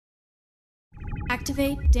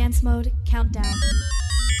Activate dance mode countdown.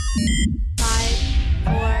 5,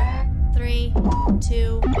 4, 3,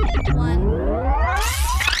 2, 1.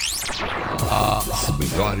 As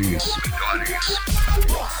melhores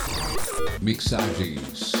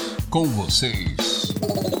mixagens com vocês.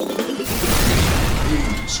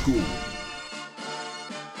 E-Skool.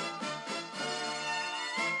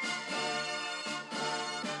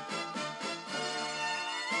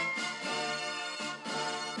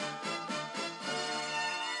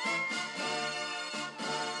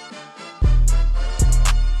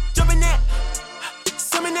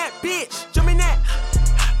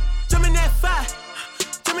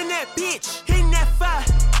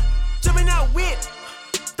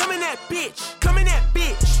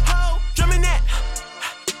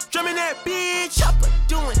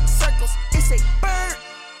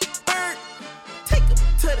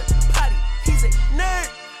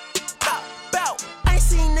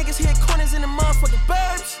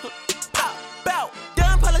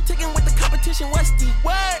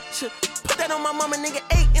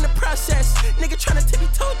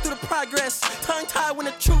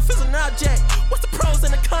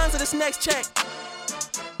 Check.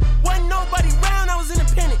 Wasn't nobody round, I was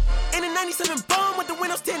independent. In a 97 bomb with the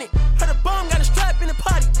windows tinted. Heard a bomb got a strap in the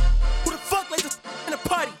party. Who the fuck like this in the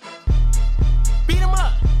party? Beat him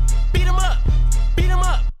up, beat him up, beat him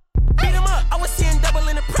up, beat him up. I was seeing double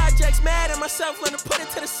in the projects, mad at myself, learned to put it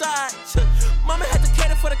to the side. Mama had to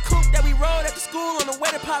cater for the coupe that we rode at the school on the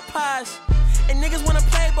way to pot pies. And niggas wanna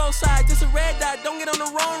play both sides, just a red dot, don't get on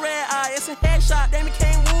the wrong red eye. It's a headshot, they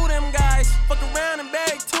became woo them guys. Fuck around and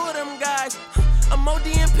buried two of them guys. I'm OD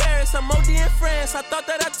in Paris, I'm OD in France. I thought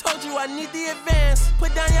that I told you I need the advance.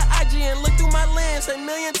 Put down your IG and look through my lens. A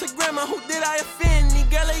million to grandma, who did I offend? The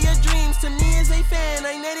girl of your dreams to me is a fan.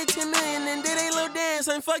 I netted 10 million and did a little dance.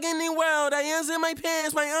 I'm fucking the world, I ends in my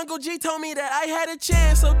pants. My Uncle G told me that I had a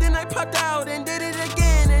chance. So then I popped out and did it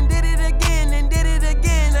again. And did it again and did it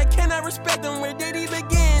again. I cannot respect them, where did he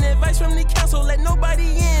begin? Advice from the council, let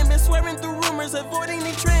nobody in. Been swearing through rumors, avoiding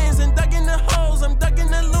the trends. And ducking the hoes, I'm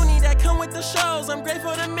ducking the loony that come with the shows. I'm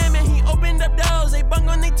grateful to man, he opened up doors. They bung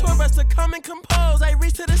on their tour bus to come and compose. I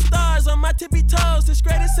reach to the stars on my tippy toes. This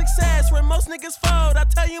greatest success where most niggas fold. I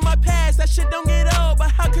tell you my past, that shit don't get old.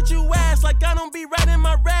 But how could you ask? Like I don't be writing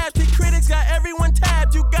my raps. The critics got everyone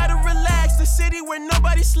tapped. You gotta relax. The city where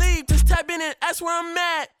nobody sleep. Just tap in and that's where I'm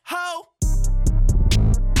at. Ho!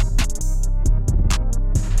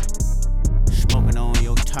 Smoking on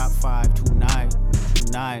your top 5 tonight.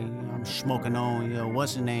 I'm smoking on your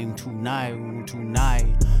what's the name tonight.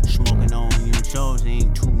 Smoking on your shows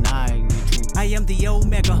ain't tonight. I am the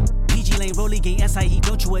Omega, PG Lane, Rolly Gang, SIE.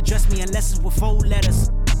 Don't you address me unless it's with 4 letters.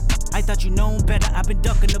 I thought you known better. I've been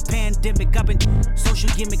ducking the pandemic. I've been social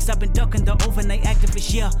gimmicks. I've been ducking the overnight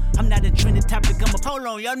activists. Yeah, I'm not a trending topic. I'm a hold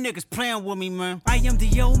on, y'all niggas playing with me, man. I am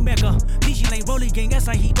the Omega, PG Lane, Rolly Gang,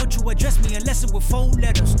 SIE. Don't you address me unless it with 4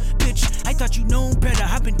 letters. Bitch, I thought you known better.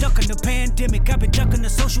 I've been ducking the pandemic. I've been ducking the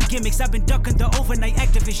social gimmicks. I've been ducking the overnight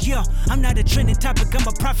activists. Yeah, I'm not a trending topic. I'm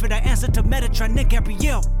a prophet. I answer to Metatron, Nick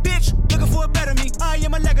Gabrielle. Bitch, looking for a better me. I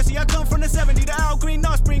am a legacy. I come from the 70s. The Al Green,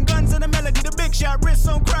 offspring, guns and the melody. The big shot, wrists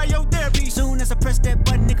on cryotherapy. Soon as I press that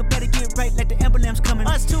button, nigga better get right like the emblem's coming.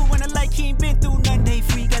 Us two when I like he ain't been through nothing. Day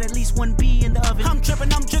free, got at least 1 B in the oven. I'm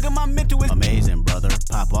tripping, I'm jigging, my mental is amazing, brother.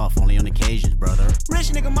 Pop off only on occasions, brother.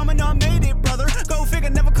 Rich nigga, mama know I made it, brother. Go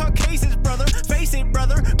figure, never caught cases, brother. Face it,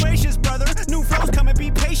 brother. Gracious, brother. New flows coming,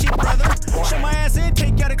 be patient, brother. Show my ass in,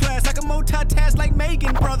 take you out of class. I can multitask like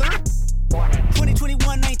Megan, brother.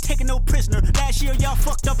 2021 ain't taking no prisoner. Last year y'all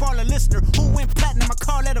fucked up all the listener. Who went platinum? I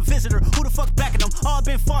call that a visitor. Who the fuck backing them? All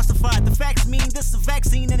been falsified. The facts mean this is a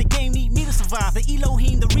vaccine and the game need me to survive. The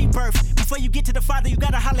Elohim, the rebirth. Before you get to the Father, you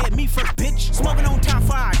gotta holler at me first, bitch. Smoking on top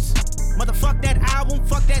 5s. Motherfuck that album,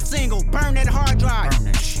 fuck that single. Burn that hard drive. Burn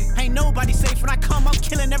that shit. Ain't nobody safe when I come up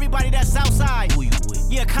killing everybody that's outside. Who you with?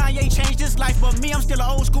 Yeah, Kanye changed his life, but me, I'm still an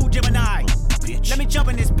old school Gemini. Bitch. Let me jump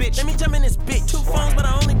in this bitch. 2 phones, but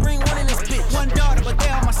I only bring 1 in this bitch. 1 daughter, but they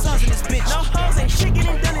all my sons in this bitch. No hoes ain't shit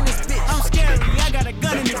getting done in this bitch. I'm scary, I got a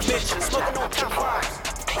gun in this bitch. Smoking on top 5s.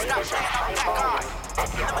 Stop playing on that card.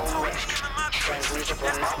 Strange music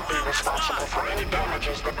will not be responsible for any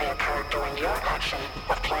damages that may occur during your action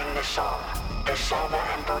of playing this song. The Salva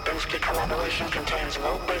and Bobinsky collaboration contains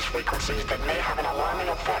low-bass frequencies that may have an alarming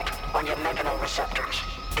effect on your mechanoreceptors.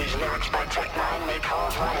 These lyrics by Tech9 may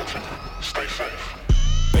cause rioting. Stay safe.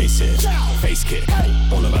 Bases, face kick,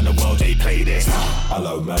 all around the world they play this.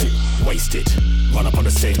 Hello mate, wasted, run up on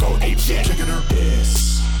the stage, go ape shit.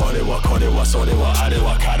 This, Odewa, Kodewa, Sodewa,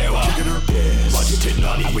 Adewa, Kadewa. This, budgeted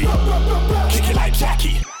nani, we kick it like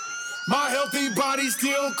Jackie. My healthy body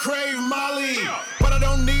still crave Molly, but I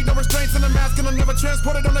don't need no restraints in the mask, and I'll never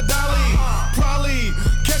transport it on the dolly. Probably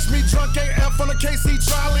catch me drunk AF on a KC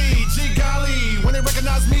trolley. Gee golly, when they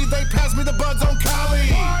recognize me, they pass me the buds on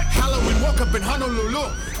Collie. Halloween, woke up in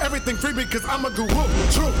Honolulu, everything free because I'm a guru.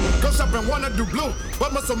 True, go shopping, wanna do blue,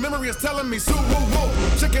 but muscle memory is telling me Sue woo woo.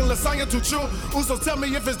 Chicken lasagna too chew. Usos tell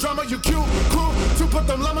me if it's drama, you cute. Cool, to put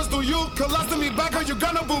them llamas through you. Colostomy back or you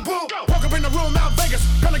gonna boo boo. Walk up in the room, out Vegas,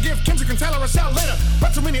 gonna give Kendrick and Taylor a shout later.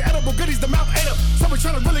 But too many edible goodies, the mouth ate up. Somebody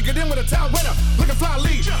trying to really get in with a towel waiter. Looking fly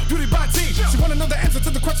lead, beauty by T. She wanna know the answer to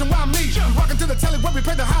the question why me. I'm rocking to the telly where we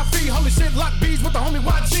pay the high fee. Holy shit, lock bees with the homie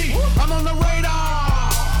YG. I'm on the radar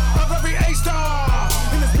of every A-star.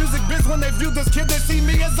 In this music biz, when they view this kid, they see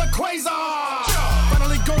me as a quasar.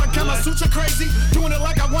 Finally going Kama Sutra crazy, doing it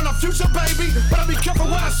like I want a future baby. But I be careful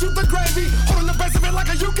when I shoot the gravy, holding the base of it like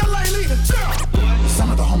a ukulele. Some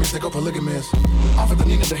of the homies, they go polygamous. Offered the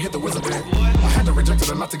Nina to hit the wizard bed. I had to reject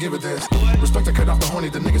it or not to give it this. Respect to cut off the horny,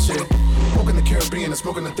 the nigga shit. Woke in the Caribbean and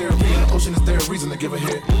smoking the therapy. In the ocean is there a reason to give a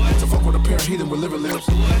hit. To fuck with a pair of heathen with liver lips.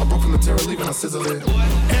 I broke from the terror, leaving a sizzle it.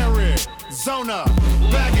 Arizona,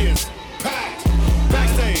 baggage, packed.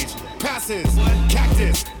 Backstage, passes,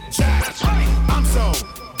 cactus, jack. I'm so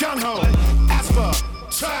gung-ho, asper,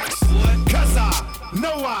 tracks. Cause I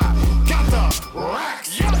know I got the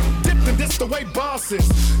racks. Dipped and this the way bosses.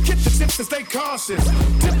 Get the chips and stay cautious.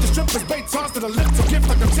 Tip the strippers, bait tossed to the lip to gift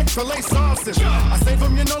like a Chick-fil-A sausage. I save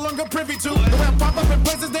them, you're no longer privy to. The way I pop up in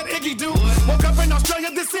places that Iggy do. Woke up in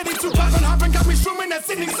Australia, this city too. Poppin' hoppin', got me shrooming that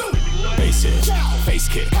Sydney zoo. Basic, face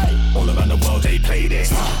kick, all around the world they play this.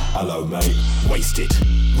 Hello mate, wasted,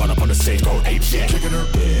 run up on the stage, go ape shit. Kicking her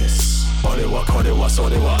this. Odewa, Kodewa,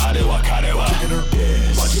 Sodewa, Adewa, Kadewa. Kicking her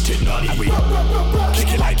this. Budgeted naughty, we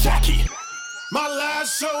kick it like Jackie. My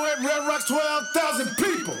last show at Red Rocks, 12,000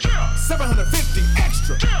 people, 750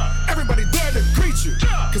 extra. Everybody there to greet you,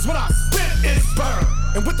 cause what I spit is burn.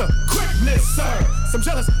 And with the quickness, sir, some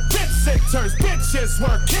jealous bitch sick turns, bitches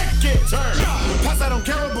work, kick it, turn. Pass that on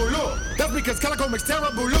Caribou, that's because Calico makes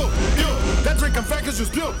terrible, that drink I'm fat cause you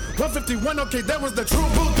spew. 151, okay, that was the true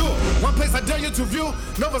voodoo. One place I dare you to view,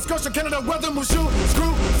 Nova Scotia, Canada, weather, Mushu.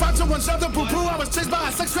 Screw, 521, shove the poo-poo. I was chased by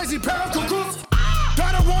a sex crazy pair of cuckoos.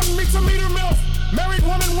 Daughter wanted me to meet her milk. Married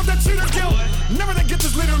woman with a cheater guilt. Never they get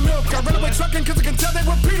this liter milk. I ran away trucking cause I can tell they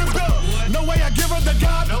were Peterbilt. No way I give her the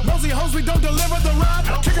God. Nosy hoes, we don't deliver the rod.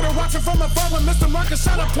 Kicking her watching from afar when Mr. Marcus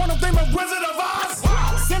shot a porno theme of Wizard of Oz.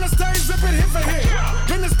 Center stage, ripping hit for hit.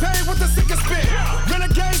 Goodness paid with the sickest spit.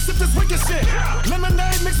 Renegade, sip this wicked shit.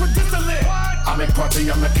 Lemonade mixed with distillate. I make party,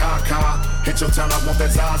 I'm the car. Hit your town, I want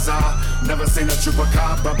that Zaza. Never seen a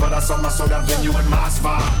chupacabra, but I saw my sold out venue in my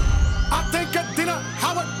spot. I think Adina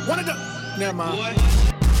Howard wanted to. Never mind.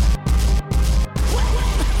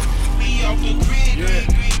 We off the grid,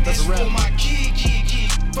 that's for my kid.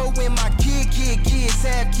 For when my kids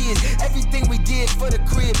have kids. Everything we did for the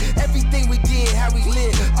crib, everything we did, how we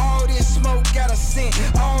live. All this smoke got a scent,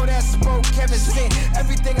 all that smoke Kevin sent.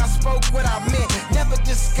 Everything I spoke, what I meant. Never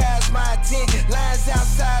disguised my intent. Lines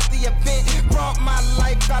outside the event, brought my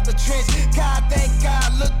life out the trench. God, thank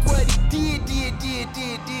God, look what he did.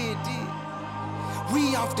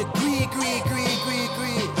 We off the grid.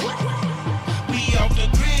 We off the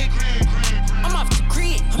grid. I'm off the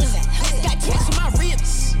grid. Got tats on my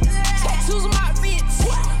ribs, tattoos on my ribs.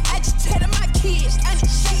 I just tatted my kids.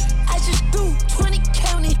 I just do 20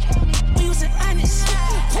 county. We was in honest.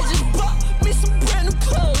 I just bought me some brand new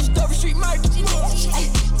clothes. Dover Street Market.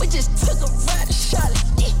 We just took a ride to Charlotte.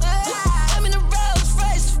 I'm in the Rolls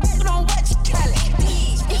Royce. Don't watch you call it.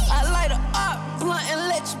 I light her up, blunt and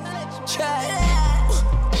let you try it.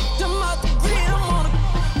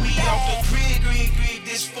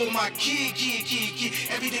 This for my kid.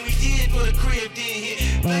 Everything we did for the crib did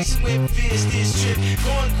hit. Flexing with Vince this trip.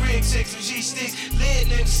 Going grid, sex with G-sticks. Lead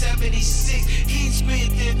nigga 76. E-Skool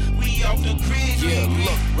then we off the grid. Yeah,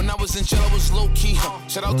 look, when I was in jail, I was low-key.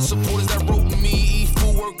 Shout out to supporters that wrote me.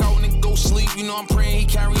 E-Skool, work out and then go sleep. You know I'm praying he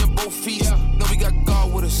carrying both feet. No, we got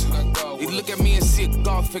God with us. He look at me and see a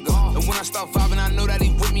God figure. And when I start vibing, I know that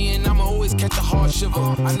he with me. And I'ma always catch a hard shiver.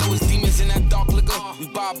 I know it's demons in that dark liquor. We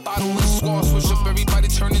buy a bottle and squad switch up. Everybody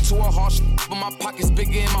turn into a harsh. But my pocket's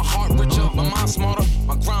bigger and my heart richer. My mind smarter,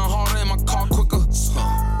 my grind harder and my car quicker.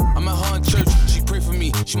 I'm at her in church, she pray for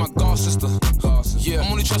me. She my God sister. Yeah,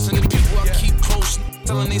 I'm only trusting the people I keep close.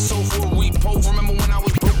 Telling they sold for a repo. Remember when I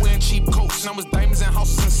was broke wearing cheap coats. And I was diamonds and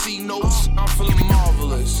houses and C notes. I'm feeling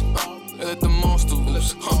marvelous. They let the monster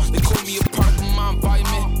loose. They call me a product of my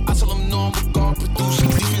environment. I tell them no, I'm a God producer.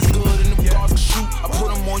 Defense good and the guards shoot. I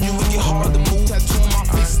put them on you and get harder to move. Tattoo on my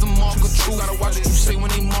face is the mark of truth. Gotta watch what you say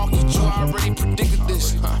when they market you. I already predicted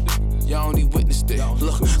this.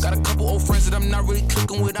 Got a couple old friends that I'm not really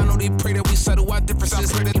clicking with. I know they pray that we settle our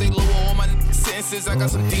differences. I pray that they lower all my sentences. I got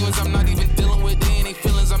some demons I'm not even dealing with. They ain't they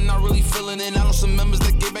feelings I'm not really feeling it. I know some members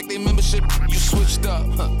that gave back their membership. You switched up,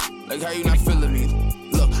 like how you not feeling me?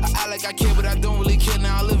 Look, I act like I care, but I don't really care.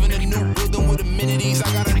 Now I live in a new building with amenities.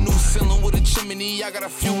 I got a new ceiling with a chimney. I got a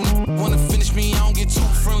few wanna finish me. I don't get too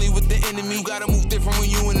friendly with the enemy. You gotta move different when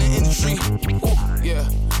you in the industry. Ooh, yeah,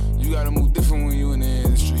 you gotta move different when you in the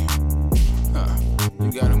industry.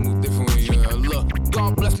 You gotta move different when you look.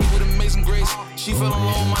 God bless me with amazing grace. She fell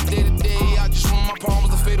alone my day to day. I just want my problems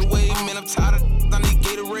to fade away. Man, I'm tired of I need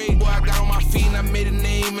Gatorade. Boy, I got on my feet and I made a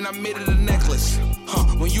name and I made it a necklace.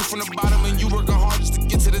 When you from the bottom and you working hard just to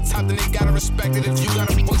get to the top, then they gotta respect it. If you got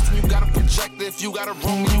a voice, then you gotta project it. If you got a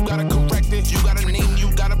wrong, then you gotta correct it. If you got a name,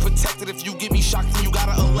 you gotta protect it. If you get me shocked, then you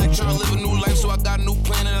gotta elect. Tryna live a new life, so I got a new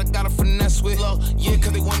plan and I gotta finesse with love. Yeah,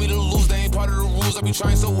 cause they want me to lose, they ain't part of the rules. I be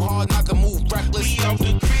trying so hard not to move reckless. We off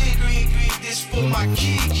the grid, this for my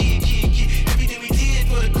kid. Everything we did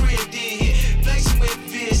for the crib, did hit. Flexing with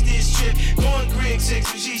Viz this trip. Going Greg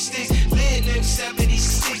 6 with G6. Lit them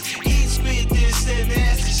 76. Eat spit this, them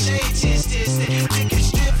ass the shade, this. Think it's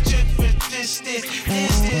strip for this.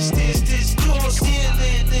 You all still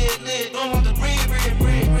lit. I'm on the grid.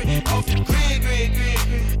 Off the grid.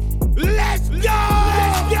 Let's go!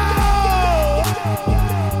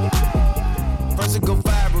 First it go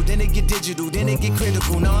viral, then it get digital, then it get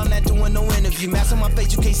critical. No, I'm not doing no interview. Mask on my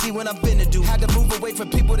face, you can't see what I'm finna do. Had to move away from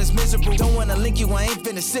people that's miserable. Don't wanna link you, I ain't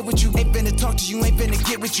finna sit with you. Ain't finna talk to you, ain't finna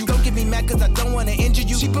get with you. Don't get me mad cause I don't wanna injure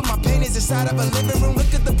you. She put my paintings inside of a living room.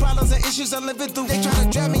 Look at the problems and issues I'm living through. They try to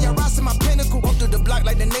drag me, I rise to my pinnacle. Walk through the block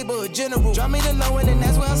like the neighborhood general. Drop me the low end and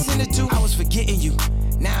that's where I send it to. I was forgetting you.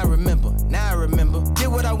 Now I remember. Did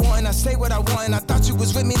what I want and I say what I want. And I thought you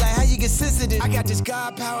was with me, like how you get sensitive. I got this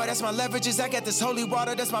God power, that's my leverages. I got this holy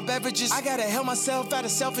water, that's my beverages. I gotta help myself out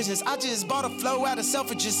of selfishness. I just bought a flow out of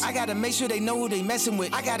selfishness. I gotta make sure they know who they messing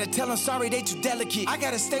with. I gotta tell them sorry, they too delicate. I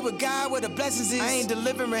gotta stay with God where the blessings is. I ain't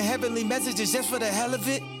delivering heavenly messages just for the hell of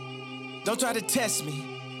it. Don't try to test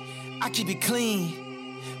me. I keep it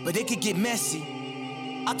clean, but it could get messy.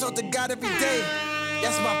 I talk to God every day,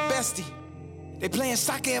 that's my bestie. They playing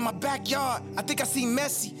soccer in my backyard. I think I see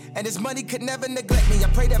Messi, and his money could never neglect me. I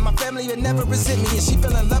pray that my family would never resent me, and she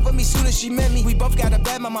fell in love with me soon as she met me. We both got a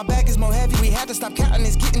bad, but my bag is more heavy. We had to stop counting,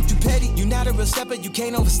 it's getting too petty. You not a real stepper, you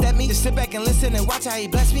can't overstep me. Just sit back and listen and watch how he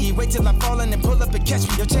bless me. He wait till I fall in and pull up and catch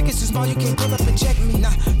me. Your check is too small, you can't pull up and check me.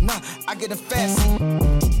 Nah, I get a fast seat.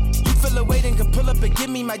 You feel a weight and can pull up and give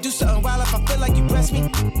me. Might do something wild if I feel like you press me.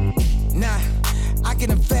 Nah, I get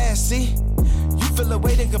a fast, see. You feel a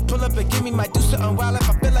way they can pull up and give me. Might do something wild if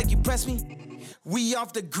I feel like you press me. We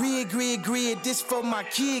off the grid. This for my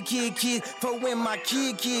kid. For when my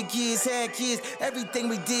kids had kids. Everything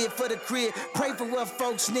we did for the crib. Pray for what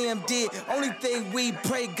folks them did. Only thing we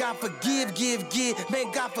pray, God forgive.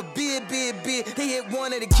 Man, God forbid, bid. They hit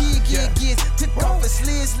one of the kids. Took off a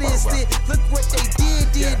slid. Look what they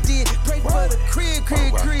did. Pray for the crib.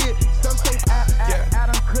 Something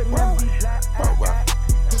Adam couldn't be black.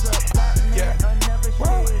 Yeah.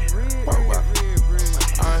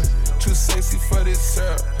 I'm too sexy for this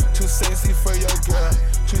syrup, too sexy for your girl,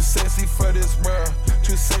 too sexy for this world,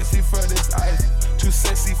 too sexy for this ice, too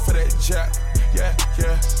sexy for that jack. Yeah.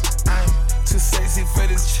 I'm too sexy for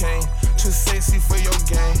this chain, too sexy for your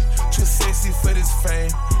game, too sexy for this fame.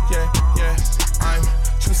 Yeah. I'm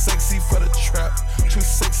too sexy for the trap, too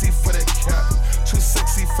sexy for that cap, too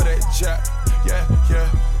sexy for that jack. Yeah.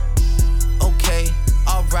 Okay,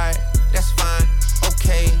 alright, that's fine.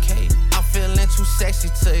 Okay, I'm feeling too sexy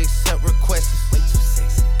to accept requests. Way too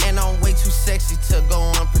sexy. And I'm way too sexy to go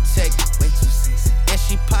unprotected. Way too sexy. And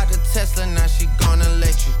she popped a Tesla, now she gonna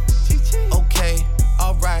let you. Okay,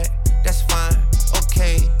 alright, that's fine.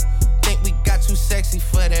 Okay, think we got too sexy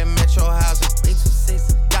for that metro housing. Way too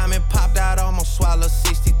sexy. Diamond popped out, almost swallowed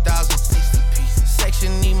 60,000. 60 pieces.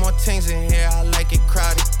 Section need more things in here, I like it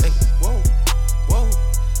crowded. Hey, whoa.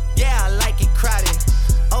 Yeah, I like it crowded.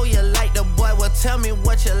 Oh, you like the boy? Well, tell me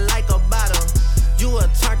what you like about him. You a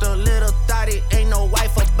turned a little thotty, ain't no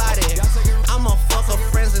wife about it. I'ma fuck her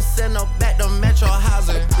friends and send her back to metro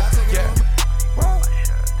housing. Yeah.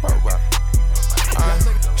 I'm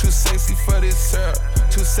too sexy for this syrup,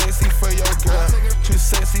 too sexy for your girl, too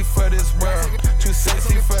sexy for this world, too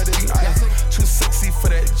sexy for this ice, too sexy for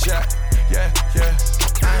that jack. Yeah.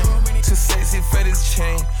 I'm too sexy for this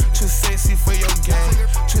chain, too sexy for your game,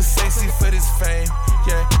 too sexy for this fame.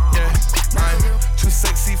 Yeah. I'm too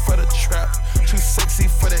sexy for the trap, too sexy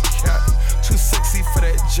for that cap, too sexy for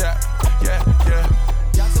that jack. Yeah.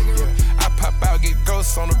 I pop out, get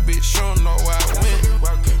ghosts on a bitch, you don't know where I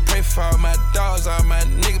went. Pray for all my dogs, all my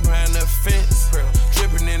niggas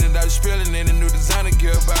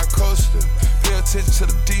attention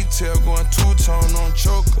to the detail, going two-tone on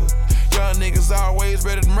choker. Young niggas always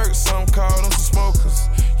ready to murk, some call them some smokers.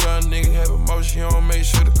 Young nigga have emotion, he don't make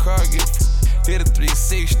sure the car gets. Did a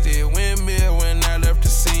 360, windmill when I left the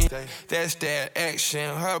scene. That's that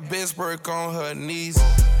action, her best work on her knees.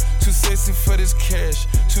 Too sexy for this cash,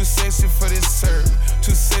 too sexy for this serve,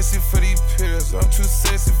 too sexy for these pills, I'm too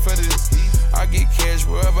sexy for this. I get cash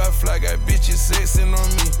wherever I fly, got bitches sexing on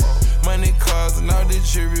me. Money, cars, and all the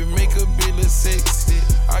jewelry make a bill of sexy.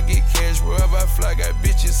 I get cash wherever I fly, got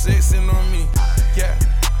bitches sexing on me. Yeah,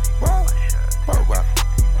 wow, wow, wow.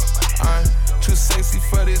 I'm too sexy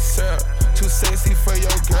for this syrup, too sexy for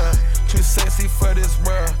your girl, too sexy for this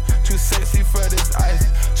world, too sexy for this ice,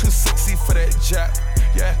 too sexy for that jack.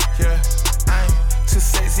 Yeah, yeah. I'm too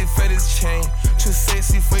sexy for this chain, too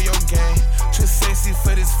sexy for your game, too sexy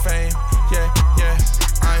for this fame. Yeah, yeah.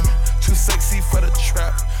 I'm too sexy for the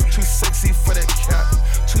trap, too sexy for that cap,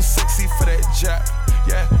 too sexy for that jack.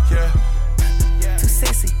 Yeah, yeah. Too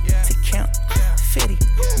sexy to count. Fetty,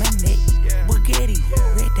 my neck, Bugatti,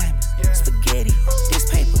 red diamonds, spaghetti.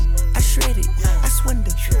 This paper, I shredded. I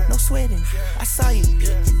swindle, no sweating. I saw you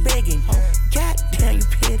begging. Goddamn, you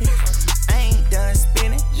petty. I ain't done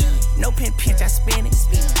spinning. No pinch, I spin it.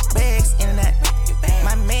 Bags in and out.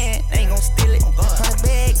 My man ain't gon' steal it. 100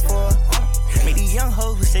 bags for make these young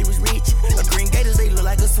hoes wish they was rich. A green gators, they look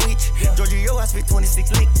like a switch. Georgia, yo, I spit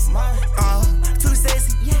 26 licks. Too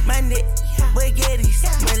sexy, my neck, baguettes.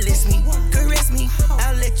 Molest me, caress me,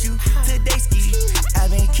 I'll let you today ski. I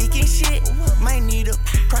been kicking shit, might need a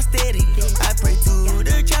prosthetic. I pray to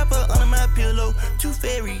the chopper under my pillow, too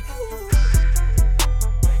fairy.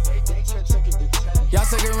 Y'all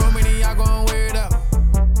take a room and then y'all gon' wear it out.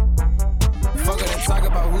 Fuck it and talk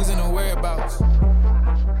about who's in the whereabouts.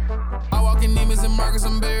 I walk in Neiman's and Marcus,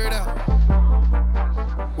 I'm buried out.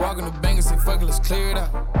 Walking the bank and say fuck it, let's clear it out.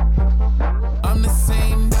 I'm the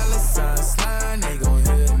same dollar sign slime, they gon'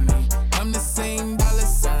 hear me. I'm the same dollar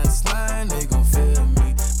sign slime, they gon' feel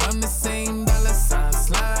me. I'm the same dollar sign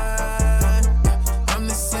slime. I'm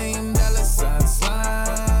the same dollar sign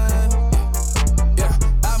slime. Yeah,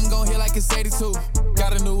 I'm gon' hit like it's 82.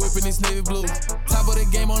 Got a new whip in this navy blue. Top of the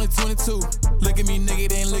game, only 22. Look at me, nigga,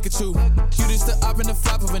 they ain't look at you. You just the up and the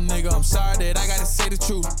flop of a nigga. I'm sorry that I gotta say the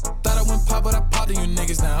truth. Thought I went pop, but I popped to you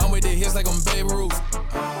niggas now. I'm with the hits like I'm Babe Ruth.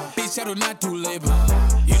 Bitch, I do not do labor.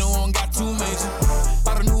 You know I don't got too major.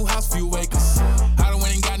 Bought a new house, few acres. I done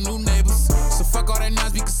went and got new neighbors. So fuck all that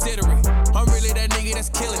noise, be considerate. I'm really that nigga that's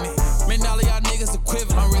killing it. Man, all of y'all niggas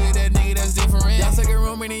equivalent. I'm really that nigga that's different. Y'all take a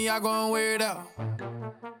room and then y'all gon' wear it out.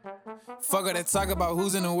 Fuck all that talk about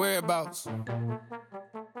who's in the whereabouts.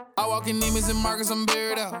 I walk in Neiman's and Marcus, I'm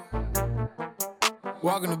buried out.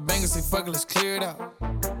 Walk in the bank and say fuck it, let's clear it out.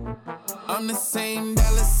 I'm the same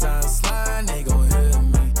dollar sign slime, they gon' hear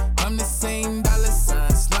me. I'm the same dollar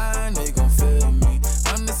sign slime, they gon' feel me.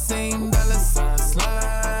 I'm the same dollar sign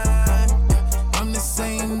slime. I'm the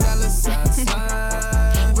same dollar sign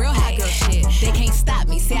slime. Real hot girl shit, they can't stop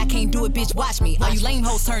me. Say I can't do it, bitch, watch me. All you lame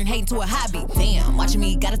hoes turn hate into a hobby. Damn, watching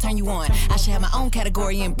me, gotta turn you on. I should have my own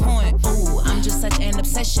category in porn. Ooh, I'm just such an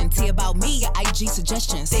obsession. Tea about me, your IG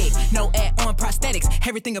suggestions. Sick, no ad on prosthetics.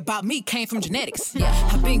 Everything about me came from genetics. Yeah,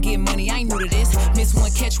 I've been getting money, I ain't new to this. Miss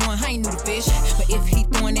one, catch one, I ain't new to fish. But if he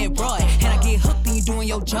throwing that broad, and I get hooked, then you doing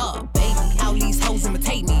your job, baby. All these hoes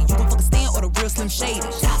imitate me. You gon' fuck a stand or the real Slim Shady.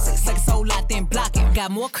 Toxic, suck a soul lot, then block it.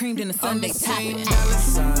 Got more cream than a Sunday topping. I'm the same dollar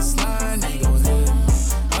sign slime, they gon' hear me.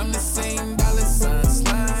 I'm the same dollar sign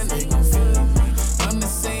slime, they gon' feel me. I'm the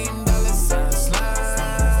same dollar sign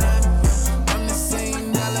slime. I'm the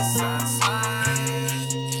same dollar sign slime.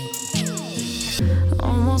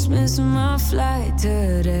 Almost missing my flight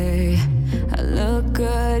today. I look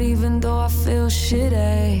good even though I feel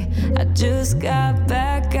shitty. I just got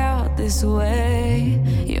back out this way.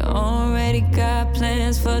 You already got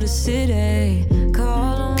plans for the city.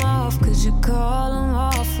 Call them off cause you call them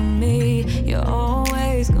off for me. You're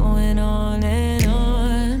always going on and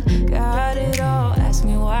on. Got it all, ask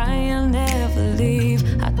me why I'll never leave.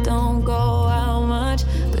 I don't go out much,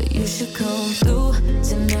 but you should come through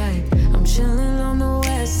tonight. I'm chilling on the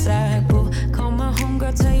west side, boo. Call my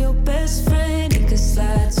homegirl, tell your best friend he could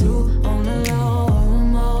slide too. On the low,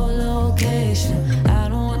 remote location. I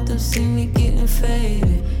don't want them see me getting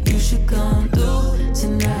faded. You should come through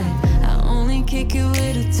tonight. I only kick it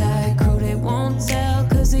with a tight crew. They won't tell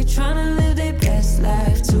cause they tryna live their best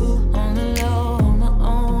life too. On the low, on my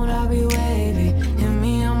own, I'll be wavy. Hit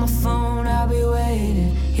me on my phone, I'll be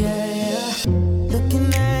waiting. Yeah, yeah.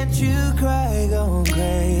 Looking at you cry, going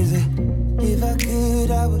crazy. If I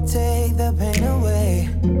could, I would take the pain away.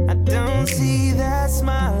 I don't see that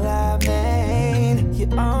smile I made. You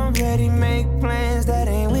already make plans.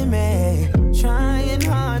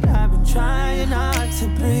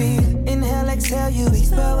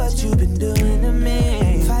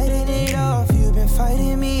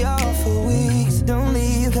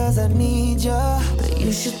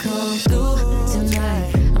 should come through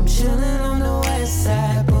tonight. I'm chillin' on the west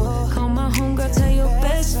side, boo. Call my homegirl, tell your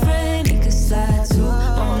best friend he could slide too.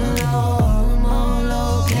 On the low, I'm on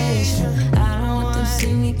location. I don't want them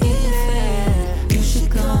see me getting fed. You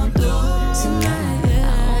should come through tonight.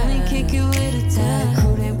 I only kick you with a tag.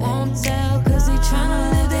 Who they won't tell, cause they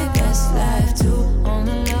tryna live their best life too. On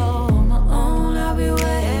the low, on my own, I'll be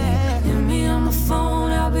waiting. Hit me on my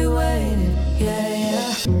phone, I'll be waiting.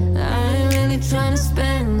 Yeah. I ain't really tryna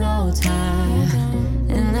spend no time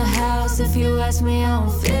in the house. If you ask me, I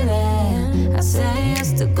don't feel it. I say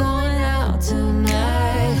yes to going out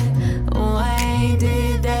tonight. Oh, I ain't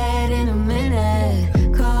did that in a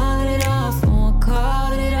minute. Call it off, won't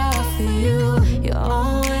call it off for you. You're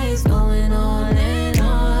always going on and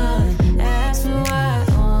on. Ask me why,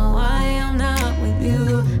 oh, why I'm not with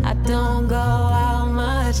you. I don't go out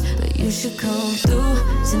much, but you should come through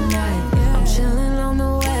tonight. I'm chillin' on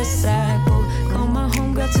the west side, boo. Call my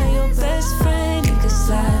homegirl, tell your best friend he could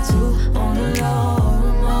slide too. On the low,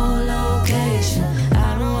 remote location.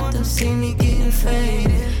 I don't want them see me getting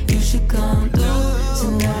faded. You should come through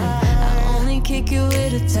tonight. I only kick you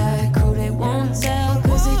with a tight crew. They won't tell,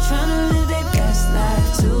 cause they tryna live their best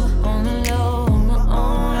life too. On the low, on my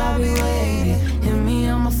own, I'll be waiting. Hit me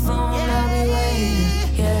on my phone, I'll be waiting.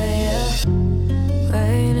 Yeah.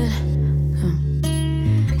 Waiting.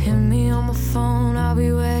 Hit me on my phone, I'll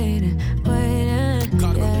be waiting. Yeah.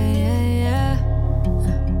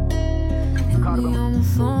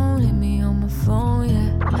 Hit me on my phone,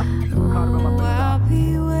 yeah. Oh, I'll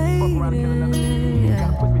be waiting. Yeah.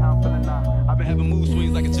 I've been having mood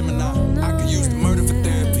swings like a Gemini. I could use the murder for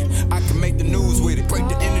therapy. I can make the news with it. Break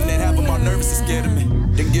the internet, have them all nervous and scared of me.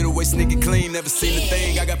 Then get away, sneak it clean, never seen a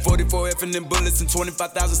thing. I got 44 F and them bullets and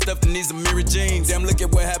 25,000 stuffed in these mirror jeans. Damn, look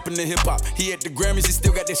at what happened to hip hop. He at the Grammys, he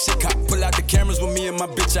still got that shit cop. Pull out the cameras with me and my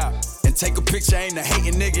bitch out. And take a picture, ain't a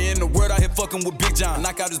hating nigga in the world out here fucking with Big John.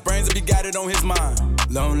 Knock out his brains if he got it on his mind.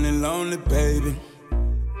 Lonely, lonely baby.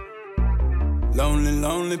 Lonely,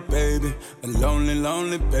 lonely baby. A lonely,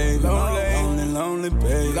 lonely baby. Lonely, lonely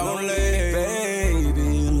baby. Lonely baby.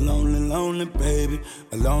 A lonely, lonely baby.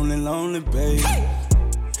 A lonely, lonely baby.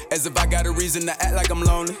 As if I got a reason to act like I'm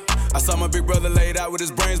lonely. I saw my big brother laid out with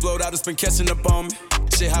his brains blowed out. It's been catching up on me.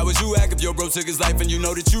 Shit, how would you act if your bro took his life and you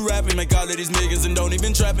know that you rapping? Make all of these millions and don't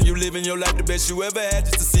even trapping. You living your life the best you ever had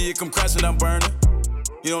just to see it come crashing down burning.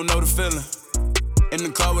 You don't know the feeling. In the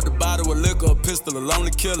car with a bottle of liquor, a pistol, a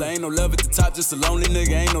lonely killer. Ain't no love at the top, just a lonely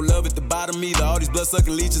nigga. Ain't no love at the bottom either. All these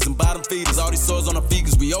blood-sucking leeches and bottom feeders. All these sores on our feet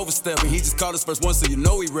cause we overstepping. He just called us first one so you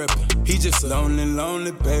know he reppin'. He just a lonely,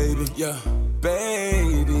 lonely baby. Yeah.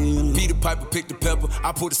 Baby. Peter Piper picked the pepper.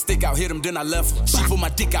 I pulled a stick out, hit him, then I left her. She put my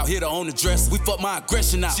dick out, hit her on the dresser. We fuck my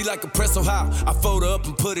aggression out. She like a press so high. I fold her up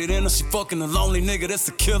and put it in her. She fucking a lonely nigga, that's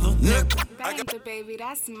a killer. Nigga. That ain't the baby,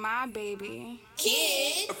 that's my baby.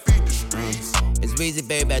 Kid. It's Weezy,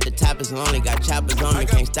 baby, at the top it's lonely. Got choppers on me,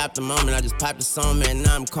 can't stop the moment. I just popped the song, man, and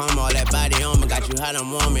now I'm calm. All that body on me, got you hot,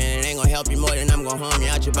 I'm warm. And it ain't gonna help you more than I'm gonna harm you.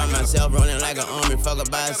 Out you by myself, rolling like an army. Fuck her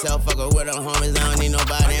by herself, fuck her with her homies. I don't need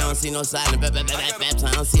nobody, I don't see no silence.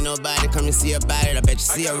 I don't see nobody, come and see about it. I bet you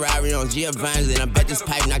see a Rari on Giovanni's. And I bet this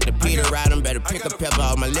pipe knocked the Peter out. Better pick a pepper,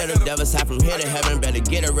 all my little devils high from here to heaven. Better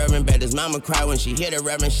get a reverend, bet his mama cry when she hit a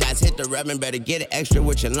reverend. Shots hit the reverend, better get it extra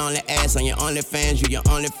with your lonely ass on your only fans. You your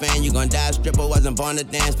only fan, you gon' die stripper, wasn't born to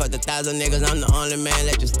dance. Fuck the 1,000 niggas, I'm the only man.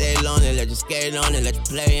 Let you stay lonely, let you skate on it, let you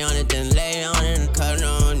play on it, then lay on it and cut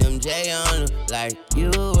on them J on it. Like you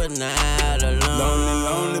were not alone. Lonely,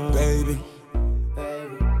 lonely baby.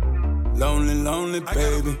 Lonely, lonely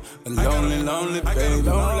baby. A lonely, lonely baby.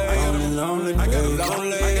 Lonely, lonely baby.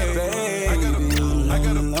 Lonely baby.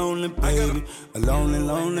 Lonely, lonely baby. A lonely,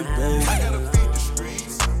 lonely baby. I gotta feed the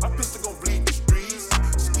streets. My pistol gon' bleed the streets.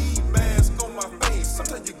 Ski mask on my face.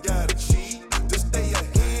 Sometimes you gotta cheat to stay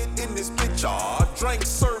ahead in this picture. Drink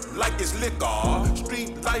serve like it's liquor.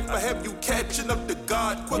 Street life will have you catching up to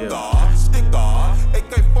God quicker. Sticker,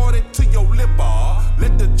 AK-40 to your lipper.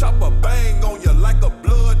 Let the chopper bang on you like a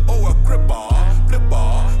blood or a cripper.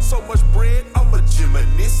 Flipper, so much bread, I'm a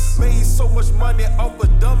gymnast. Made so much money off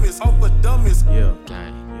of dummies, Yeah.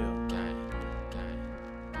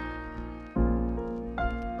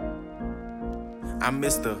 I'm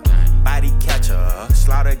Mr. Body Catcher,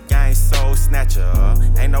 Slaughter Gang Soul Snatcher.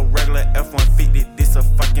 Ain't no regular F-150, this a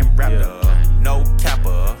fucking raptor. No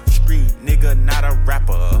capper, street nigga, not a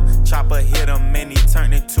rapper. Chopper hit him and he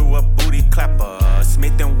turned into a booty clapper.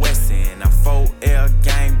 Smith & Wesson, I'm 4L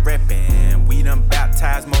gang reppin'. We done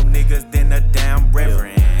baptized more niggas than a damn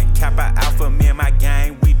reverend. Kappa Alpha, me and my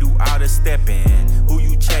gang, we do all the steppin'. Who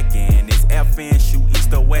you checkin'? It's FN, shoot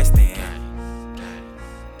east or west end.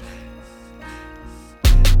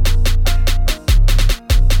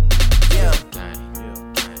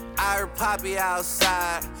 sloppy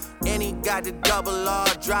outside. And he got the double R,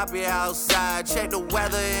 drop it outside. Check the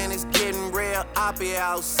weather and it's getting real oppy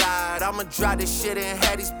outside. I'ma drop this shit and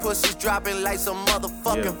have these pussies dropping like some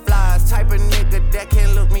motherfucking flies. Type of nigga that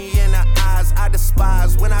can't look me in the eyes. I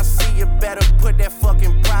despise when I see you, better put that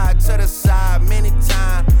fucking pride to the side. Many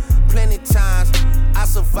times, plenty times, I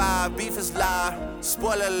survive. Beef is live.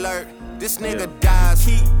 Spoiler alert, this nigga dies.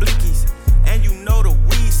 Keep blickies, and you know the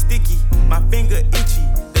weed sticky. My finger itchy,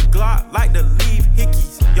 the Glock like to leave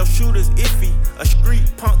hickeys. Your shooter's iffy, a street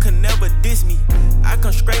punk can never diss me. I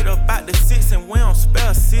come straight up out the six and we don't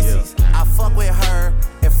spell sissies. I fuck with her,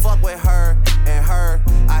 and fuck with her, and her.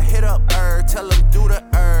 I hit up her, tell them do the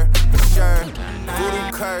for sure.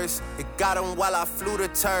 Voodoo curse, it got him while I flew the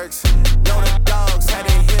Turks. Know the dogs had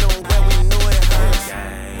to hit him where we knew it hurts.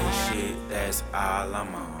 Gang shit, that's all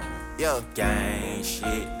I'm on. Yo. Gang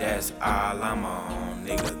shit, that's all I'm on.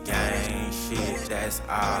 Nigga, gang shit, that's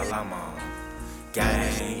all I'm on.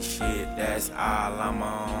 Gang shit, that's all I'm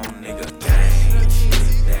on. Nigga, gang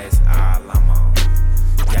shit, that's all I'm on.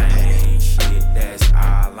 Gang shit, that's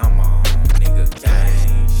all I'm on. Nigga,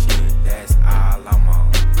 gang shit, that's all I'm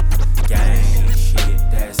on. Gang shit,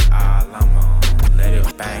 that's all I'm on. Let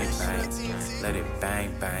it bang bang, let it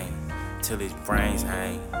bang bang, till his brains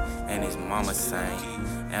hang, and his mama sing,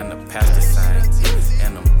 and the pastor sing,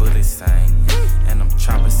 and them bullets sing, and them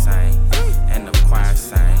choppers sing, and the choir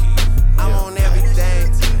sing. I'm on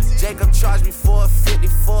everything. Jacob charged me $450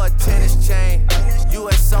 for a tennis chain.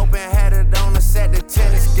 US Open had it on us at the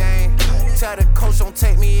tennis game. Tell the coach don't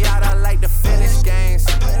take me out, I like to finish games.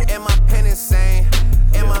 And my pen insane,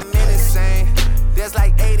 and my men insane. There's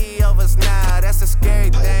like 80 of us now, that's a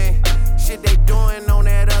scary thing. Shit they doing on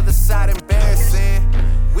that other side embarrassing.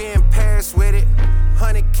 We in Paris with it,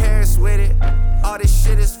 100 carats with it. All this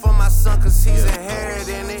shit is for my son cause he's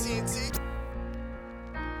inheriting it.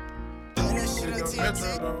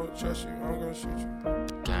 Trust you, I'm gonna shoot you.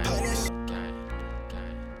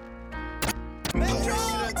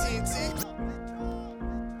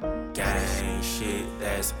 Gang shit,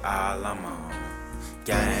 that's all I'm on.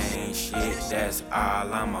 Gang shit, that's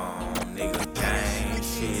all I'm on. Nigga, gang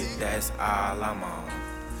shit, that's all I'm on.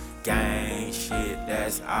 Gang shit,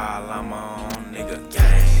 that's all I'm on. Nigga,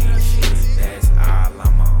 gang shit, that's all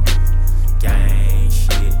I'm on. Gang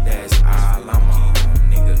shit, that's all I'm on.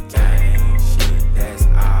 Nigga, gang shit, that's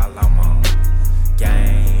all I'm on.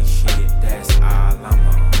 Gang shit, that's all I'm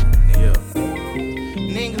on. Nigga.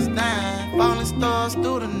 Niggas dying, falling stars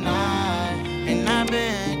through the night. And I've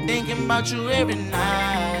been thinking about you every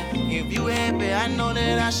night. If you happy, I know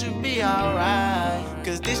that I should be alright.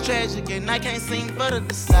 Cause this tragic and I can't seem but to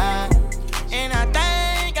decide. And I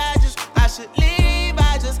think I should leave.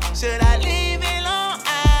 Should I leave it alone?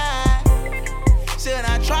 Should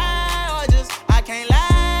I try or just, I can't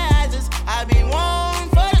lie. I be one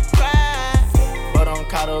for the cry. But I'm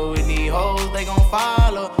caught up with these hoes, they gon'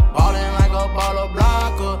 follow. Ballin' like a baller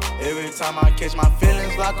blocker. Every time I catch my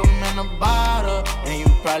feelings like I'm in a bottle. And you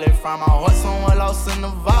probably find my heart somewhere lost in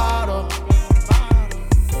Nevada.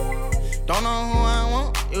 Don't know who I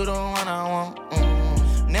want, you the one I want.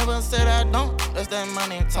 Never said I don't, that's that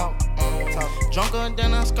money talk. Drunker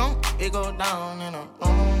than a skunk, it go down in a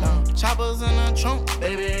room. Choppers in the trunk,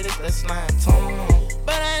 baby, this that slime tune.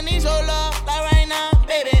 But I need your love, like right now,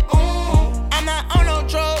 baby, I'm not on no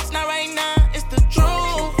drugs, not right now, it's the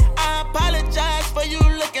truth. I apologize for you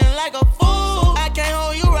looking like a fool. I can't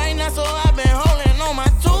hold you right now, so I've been holding on my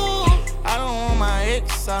tool. I don't want my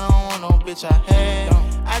ex, I don't want no bitch I had.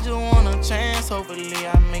 I just want a chance, hopefully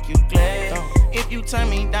I make you glad. If you turn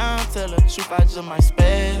me down, tell the truth, I just might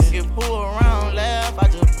spaz. If who around laugh, I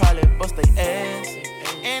just probably bust they ass.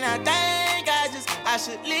 And I think I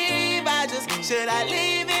should leave. Should I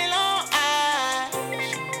leave it alone?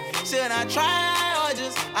 Should I try or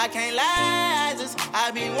just, I can't lie.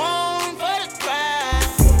 I be one for the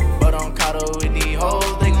cry. But I'm caught up with these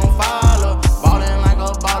hoes, they gon' follow. Ballin' like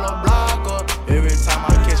a baller blocker. Every time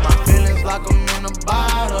I catch my feelings like I'm in a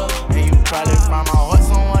bottle. And you probably find my heart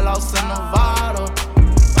somewhere lost in Nevada.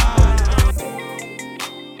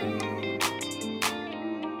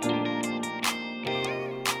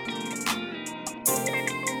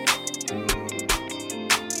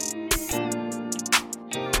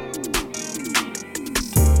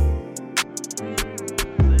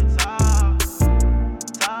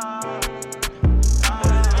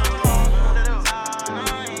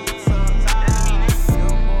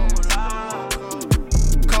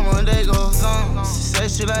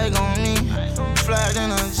 She like on me, fly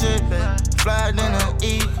in a jet, fly in a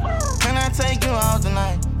E. Can I take you out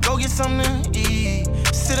tonight? Go get something to eat.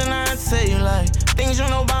 Sit and I tell you like things you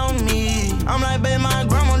know about me. I'm like, babe, my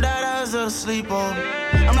grandma died, I was of the sleepover.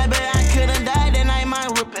 I'm like, baby, I could've died that night, my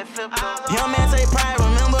whip had flipped over. Young man take pride,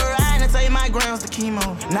 remember riding and take my grams to chemo.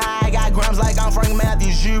 Now I got grams like I'm Frank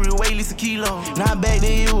Matthews, jury, weigh at least a kilo. Now back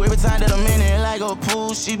to you, every time that I'm in it, like a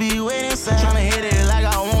pool, she be waiting inside. Tryna hit it like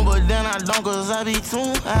I want, but then I don't, cause I be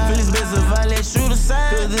too high. Feel it's best if I let you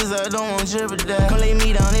decide, cause this I don't want jeopardize. Come lay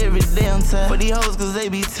me down every day on time, for these hoes cause they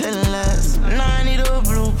be telling lies. Now I need a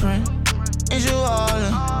blueprint, and you all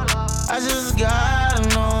in. I just gotta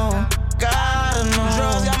know, gotta know.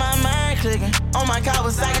 Drugs got my mind clicking, on my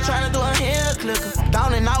Kawasaki tryna do a heel clicker.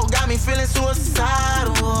 Down and out got me feeling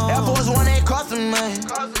suicidal. Air Force One ain't costing me.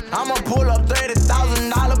 I'ma pull up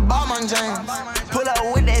 $30,000 Balmain James. Pull up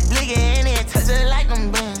with that blicky and then touch it like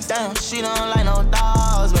them bands. Damn, she don't like no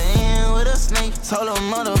dogs, but in with a snake. Told her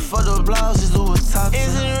motherfucker blouse, just do a top.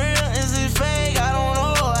 Is it real? Is it fake? I don't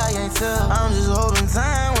know, I can't tell. I'm just hoping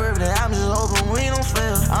time worth it. I'm just hoping we don't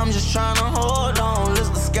fail. I'm just tryna hold on,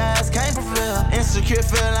 list the skies can't prevail. Insecure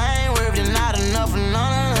feel I ain't worth it, not enough for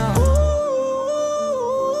none of them.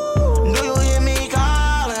 Do you hear me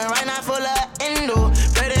calling? Right now full of endo.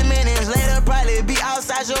 30 minutes later, probably be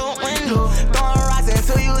outside your window. Throwing rocks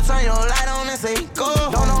until you turn your light on and say go.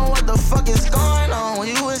 Don't know what the fuck is going on when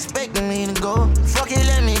you expecting me to go. Fuck it,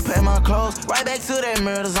 let me pack my clothes. Right back to that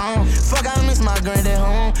murder zone. Fuck, I miss my granddad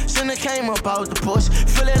home. Shouldn't have came up out the porch.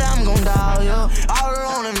 Feel it, I'm gon' die, yo. All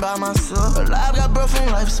alone and by myself. Alive, got breath from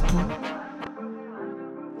life support.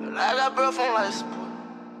 Alive, got breath from life support.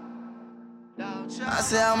 I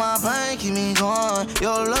say how my pain keep me going,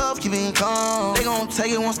 your love keep me calm. They gon'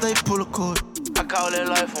 take it once they pull a cord. I call that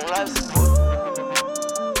life on life support.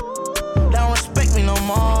 They don't respect me no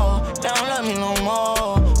more, they don't love me no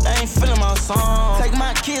more. They ain't feeling my song. Take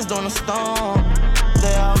my kids during the storm,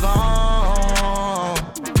 they all gone.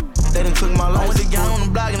 They done took my life. I went to gang on the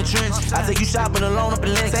block in the trench. I take you shopping alone up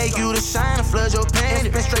in Lenox. Take you to shine and flood your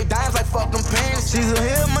panties. Been straight dimes like fucking panties. She's a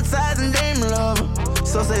hypnotizing demon lover,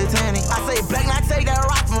 so satanic. I say black, not take that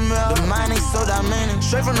rock from me. The mind ain't so dynamic.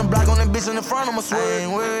 Straight from the block on the bitch in the front of my sweat. I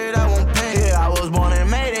ain't worried, I won't pay. Yeah, I was born and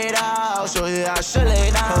made it out, so yeah, I should lay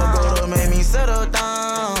down. Her go to make me settle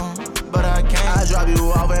down, but I can't. I drop you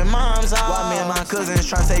off at mom's house while me and my cousins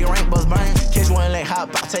try to take rank bus brain. Catch one leg,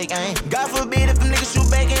 hop out, take aim. God forbid if a nigga shoot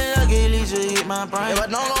back in luck, at least you hit my brain. If I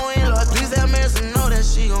don't go in luck, please tell Marissa know that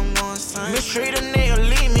she gon' go insane. Mistreat a nigga,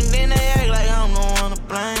 leave me, then they act like I'm the one to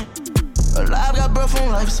blame. Alive, got breath from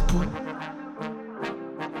life support.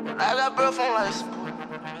 I got breath from life support.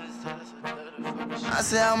 I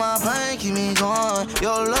say how my pain keep me going,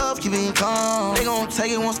 your love keep me calm. They gon'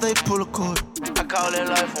 take it once they pull a cord. I call that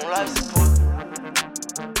life on life support.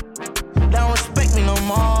 They don't respect me no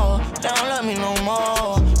more, they don't love me no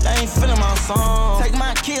more. They ain't feeling my song. Take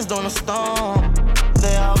my kids during the storm,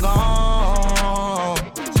 they all gone.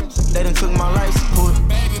 They done took my life support.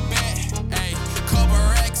 Baby back, ayy, couple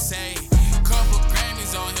racks, ayy, couple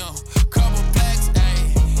Grammys on him, couple plaques,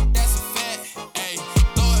 ayy, that's a fact, ayy,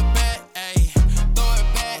 throw it back, ayy,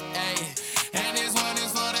 ayy, and this one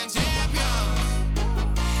is for the champion.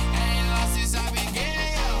 Ain't lost since I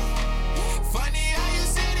began, yo. Funny how you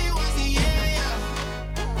said it was the year, yo.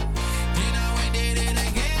 Then I went did it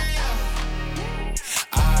again, yo.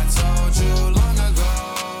 I told you long ago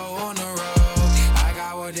on the road, I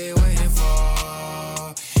got what they waiting for.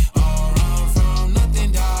 Don't run from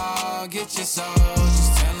nothing, dog. Get your soul.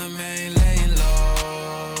 Just tell them ain't laying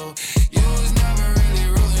low. You was never really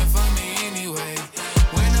rooting for me anyway.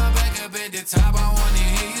 When I'm back up at the top, I wanna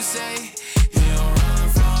hear you say, you don't run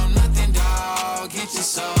from nothing, dog. Get your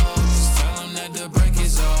soul. Just tell them that the break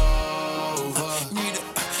is over.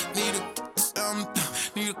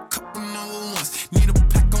 Need a couple number ones. Need a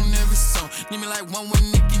pack on every song. Need me like one with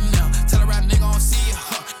Nicky now. Tell a rap nigga I don't see ya,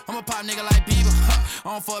 huh. I'm a pop nigga like Bieber, huh.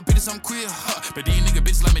 I don't fuck bitches, I'm queer, huh. But these nigga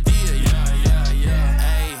bitches like me dear, yeah.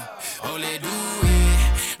 Ayy, oh, let do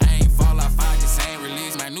it. I ain't fall off, I just ain't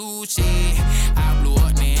release my new shit. I blew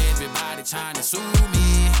up, man, everybody tryna sue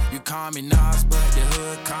me. You call me Nas, but the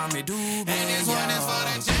hood call me Doobie. And this one is for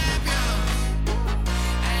the champion.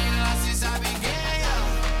 Ain't lost since I began, yo.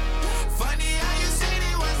 Funny how you said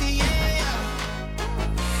it was the year, yo.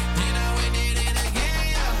 Then I went did it again,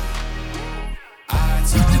 yo. I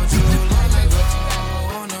told you long ago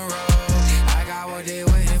on the road, I got what they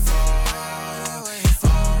waiting for.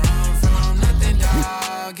 Don't run from nothing,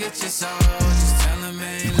 dog. Get your soul. Just tell them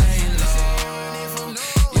ain't laying low.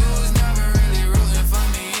 You was never really rooting for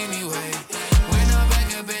me anyway. When I'm back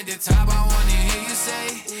up at the top, I wanna hear you say,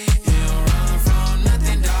 you don't run from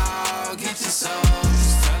nothing, dog. Get your soul.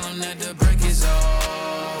 Just tell them that the break is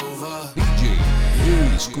over.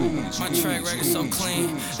 DJ E-Skool. My track record so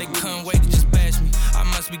clean, they couldn't wait to just bash me. I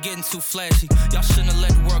must be getting too flashy. Y'all shouldn't have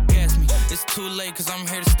let the world gas me. It's too late cause I'm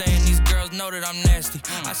here to stay and these girls know that I'm nasty.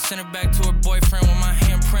 I sent her back to her boyfriend with my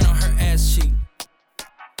handprint on her ass cheek.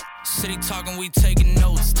 City talking, we taking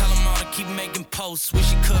notes. Tell him all to keep making posts.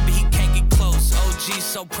 Wish he could, but he can't get close. OG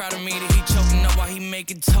so proud of me that he choking up while he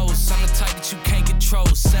making toast. I'm the type that you can't control.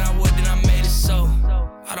 Said I would, then I made it so.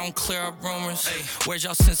 I don't clear up rumors. Where's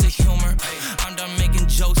y'all sense of humor? I'm done making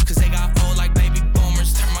jokes cause they got old like baby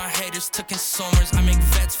boomers. Turn my haters to consumers. I make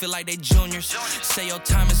vets feel like they juniors. Say your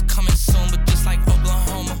time is coming soon, but just like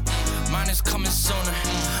Oklahoma, mine is coming sooner.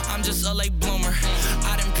 I'm just a late bloomer.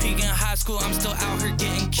 I didn't peak in high school, I'm still out here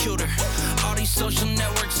getting cuter. All these social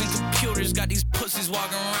networks and computers got these pussies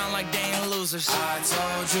walking around like they ain't losers. I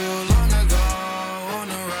told you long ago on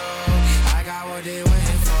the road, I got what they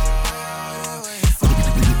waiting for. From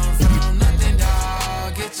nothing,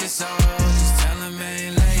 dog, get your soul. Just tell them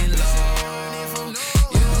ain't laying low.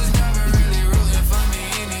 You was never really rooting for me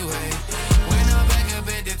anyway. When I'm back up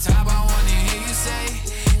at the top, I wanna hear you say,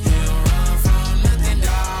 you don't run from nothing,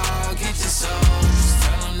 dog, get your soul. Just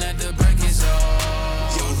tell them that the break is over. I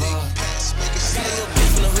got a little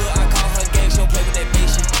bitch from the hood, I call her gang, she don't play with that bitch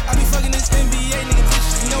shit. I be fucking this NBA nigga,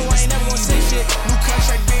 bitches, you know I ain't never gonna say shit. New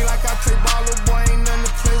contract big like I play ball, little boy ain't nothing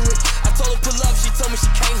to play with. I told her pull up, she told me she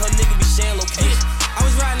can't, her nigga be sharing location. I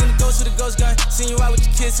was riding in the ghost with a ghost gun, seen you out with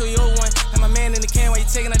your kids, so you old one. And my man in the can while you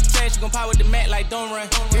taking out the trash, you gon' pop with the mat like don't run.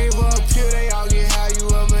 Gave up here, they all get high, you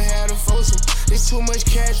ever had a foursome. There's too much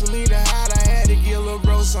cash for me to hide, I had to get a little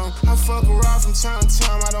bro some. I fuck around from time to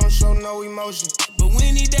time, I don't show no emotion. But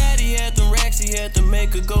when he died, he had them racks, he had to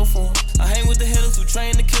make a go for him. I hang with the hitters who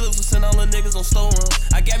train the killers who send all the niggas on slow run.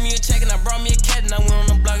 I got me a check and I brought me a cat and I went on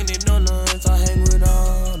the block and they donuts. I hang with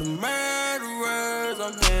all the murderers,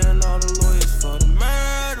 I'm paying all the lawyers for the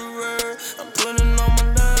murderers. I'm putting all my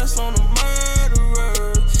last on the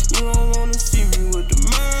murderers. You don't wanna see me with the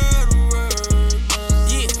murderers.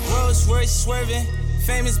 Yeah, Rolls Royce swerving,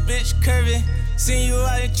 famous bitch curving. Seen you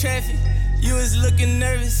out in traffic, you was looking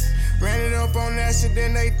nervous. Ran it up on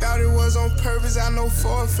accident, they thought it was on purpose. I know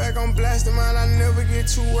for a fact I'm blasting mine, I never get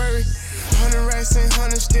too worried. 100 racks and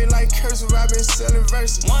 100 still like cursive, I been selling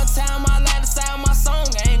verses. One time I lied inside my song,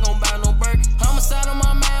 I ain't gon' buy no Birkin. Homicide on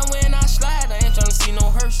my mind when I slide, I ain't tryna see no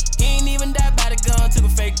hearse. He ain't even died by the gun, took a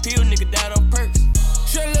fake pill, nigga died on perks.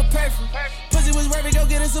 Sure look perfect. Pussy was worth it, go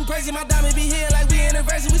get us some perks. My diamond be here like we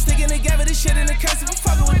anniversary. We sticking together, this shit in the cursive. I'm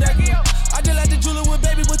fucking with that girl. I just like the jeweler with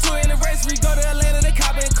baby with 2 anniversary. Go to Atlanta, they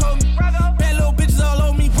cop and call me. Bad little bitches all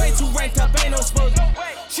on me, way too ranked up, ain't no supposed.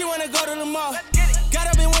 She wanna go to the mall.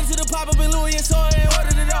 Got up and went to the pop up in Louis and saw it and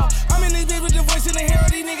ordered it all. I'm in this bitch with the voice in the hair.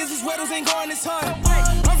 All these niggas is weddles ain't going this hard. I'm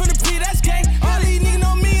from the P, that's gang. All these niggas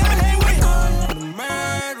know me, I hang with all the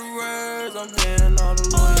murderers. I'm paying all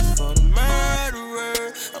the lawyers for the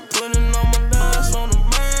murderers. I'm putting all my last on the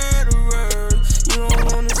murderers. You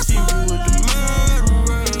don't wanna see me with the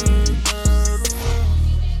murderers.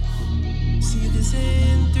 See this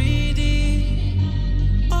in 3D.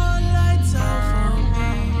 All lights out for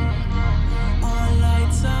me. All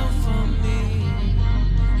lights out for me.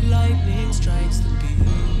 Lightning strikes the beach.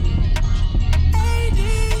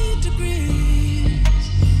 80 degrees.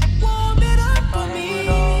 Warm it up for me.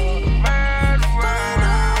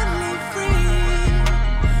 Finally free.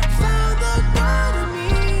 Found the God in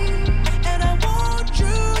me. And I want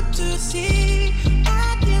you to see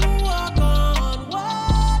I can walk on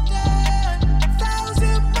water.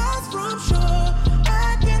 1,000 miles from shore. I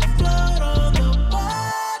can float on the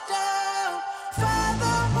water.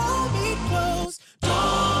 Father, hold me close.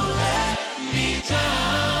 Don't let me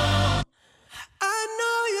down. I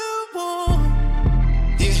know you won't.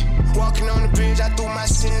 Yeah, walking on the bridge, I threw my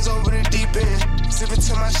sins over the deep end. Sipping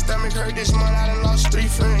till my stomach hurt this month, I done lost 3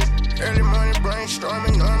 friends. Early morning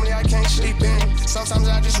brainstorming, normally I can't sleep in. Sometimes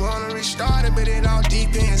I just wanna restart it, but it all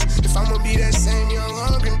depends. If I'ma be that same young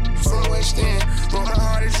hungry from West End. Broke my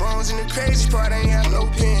heart, it's wrongs, and the crazy part, I ain't have no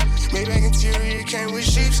pen. Maybach interior came with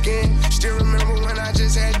sheepskin. Still remember when I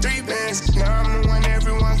just had 3 bands. Now I'm the one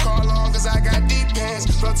everyone call on, cause I got deep pants.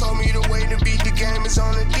 Bro told me the way to beat the game is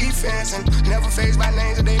on the defense. And never phased by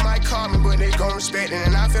names that they might call me, but they gon' respect it.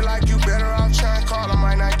 And I feel like you better off trying to call, I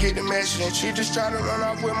might not get the message. And she just tried to run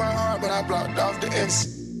off with my heart, but I blocked off the exit.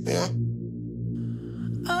 Yeah.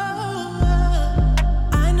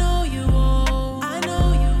 I know you won't. I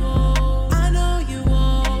know you won't. I know you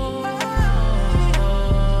won't.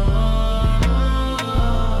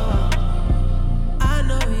 I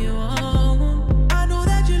know you won't. I know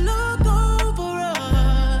that you look over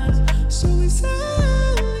us so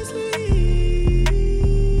silently.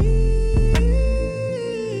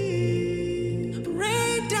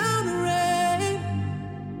 Rain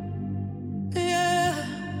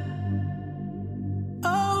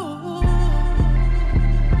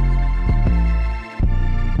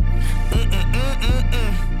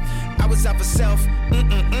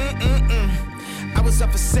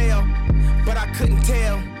for sale, but I couldn't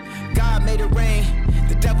tell. God made it rain,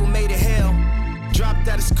 the devil made it hell. Dropped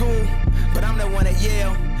out of school, but I'm the one at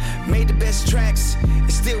Yale. Made the best tracks,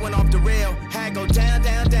 it still went off the rail. Had go down,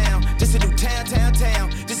 down, down. This a new town, town,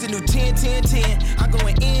 town. This a new 10, 10, 10. I'm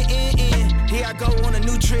going in, in, in. Here I go on a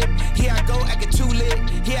new trip. Here I go acting too lit.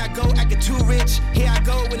 Here I go acting too rich. Here I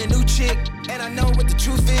go with a new chick. And I know what the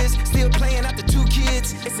truth is. Still playing after 2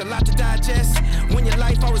 kids. It's a lot to digest. When your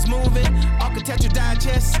life always moving, architecture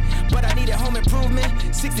digest. But I needed home improvement.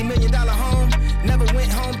 $60 million home. Never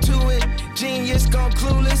went home to it. Genius gone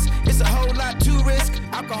clueless. It's a whole lot to risk.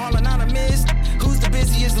 Alcohol Anonymous. Who's the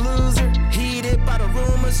busiest loser? Heated by the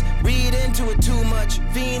rumors. Read into it too much.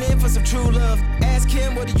 Fiending for some true love. Ask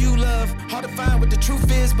him, what do you love? Hard to find what the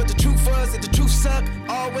truth is, but the truth was that the truth sucked.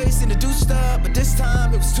 Always seem to do stuff, but this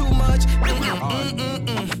time it was too much.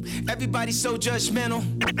 Everybody's so judgmental.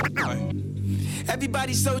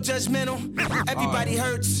 Everybody's so judgmental. Everybody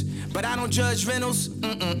hurts, but I don't judge rentals.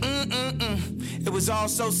 It was all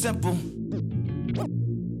so simple.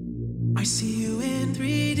 I see you in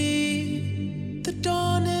 3D. The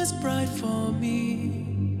dawn is bright for me.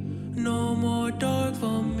 No more dark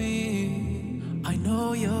for me. I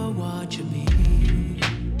know you're watching me.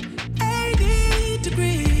 80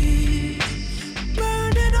 degrees,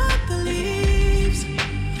 burning up the leaves.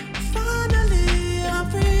 Finally I'm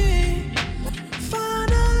free.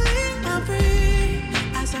 Finally I'm free.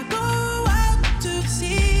 As I go out to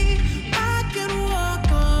sea, I can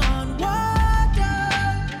walk on water.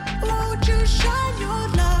 Won't you shine your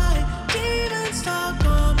light? Demons stuck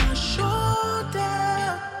on my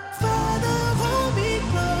shoulder. Father, hold me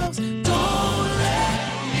close. Don't let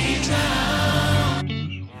me drown.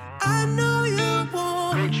 I know you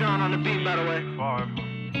won't. Great Sean on the beat, by the way.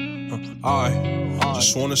 I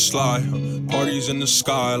just wanna slide. Parties in the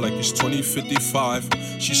sky like it's 2055.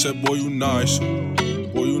 She said, boy, you nice.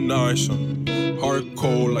 Boy, you nice. Heart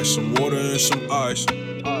cold like some water and some ice.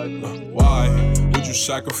 Why would you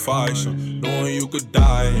sacrifice? Knowing you could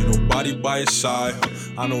die, ain't nobody by your side.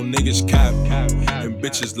 I know niggas cap and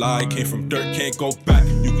bitches lie. Came from dirt, can't go back.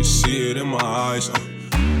 You can see it in my eyes.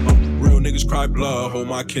 Real niggas cry blood. Hope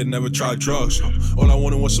my kid never tried drugs. All I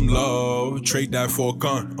wanted was some love. Trade that for a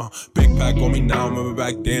gun. Big pack on me now. Remember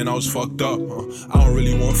back then I was fucked up. I don't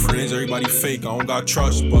really want friends. Everybody fake. I don't got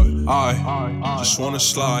trust. But I just wanna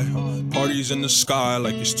slide. Parties in the sky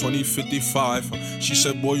like it's 2055. She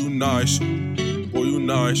said, boy, you nice. Boy, you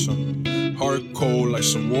nice. Heart cold like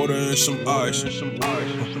some water and some ice.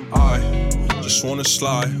 I just wanna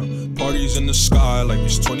slide. Parties in the sky like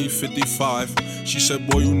it's 2055. She said,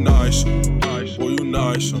 boy, you nice. Boy, you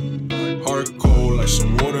nice. Heart cold like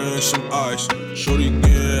some water and some ice. Shorty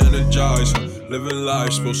get energized. Living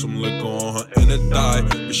life, spill some liquor on her in a die.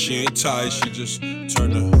 But she ain't tight, she just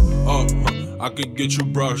turned it up. I could get you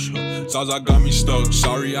brushed. Zaza got me stuck.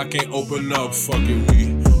 Sorry, I can't open up. Fuck it,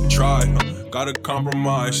 we try. Gotta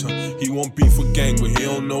compromise. He won't beef with gang, but he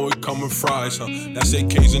don't know it coming fries. That's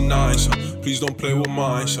AKs and 9s. Please don't play with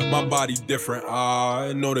mine. My body different.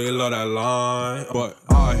 I know they love that line, but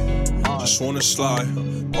I just wanna slide.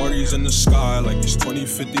 Parties in the sky like it's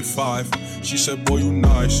 2055. She said, boy, you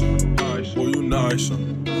nice. Boy, you nice.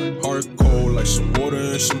 Heart cold like some water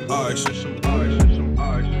and some ice.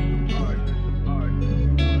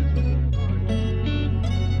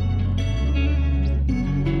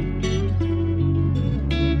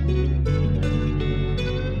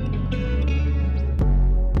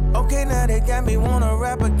 Okay, now they got me wanna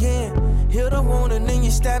rap again. Heal the wound and then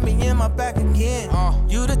you stab me in my back again.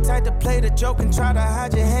 You the type to play the joke and try to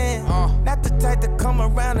hide your hand. Not the type to come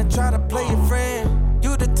around and try to play your friend.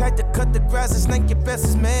 You the type to cut the grass and snake your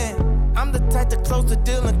bestest man. I'm the type to close the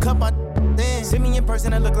deal and cut my in. See me in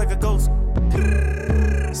person, I look like a ghost.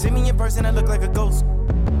 See me in person, I look like a ghost.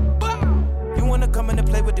 You wanna come in and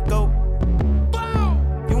play with the goat?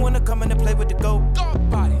 You wanna come in and play with the goat?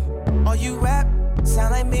 All you rap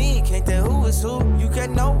sound like me, can't tell who is who. You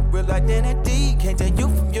can't know real identity, can't tell you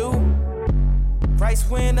from you. Price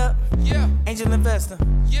went up, yeah. Angel investor,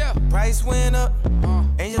 yeah. Price went up,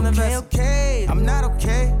 angel investor. Okay, I'm not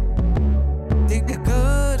okay. Think the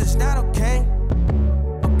good, it's not okay.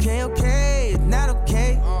 Okay, it's not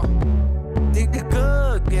okay. Think the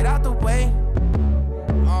good, get out the way.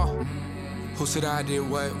 Who said I did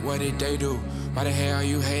what did they do? Why the hell are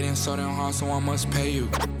you hating so damn hard, someone must pay you?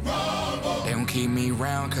 They don't keep me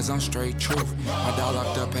round cause I'm straight truth. My dog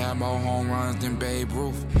locked up had more home runs than Babe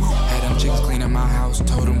Ruth. Had them chicks cleaning my house,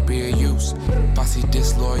 told them be a use. Bossy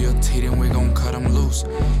disloyalty, then we gon' cut them loose.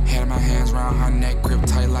 Had my hands round her neck, grip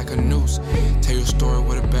tight like a noose. Tell your story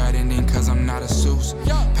with a bad ending cause I'm not a Seuss.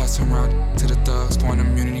 Pass them around to the thugs for an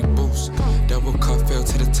immunity boost. Double cup fell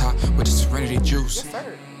to the top with the serenity juice.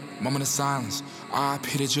 Moment of silence,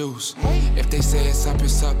 R.I.P. the juice. If they say it's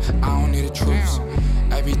up, I don't need a truce.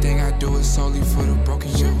 Everything I do is solely for the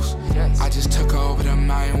broken youth. I just took her over the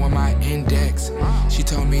mountain with my index. She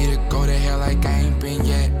told me to go to hell like I ain't been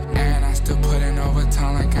yet. And I still put in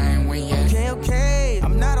overtime like I ain't win yet. Okay,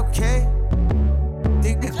 I'm not okay.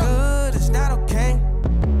 Think it's good, it's not okay.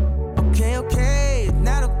 Okay, it's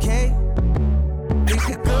not okay. Think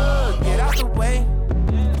it's good, get out the way.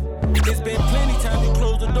 There's been plenty time you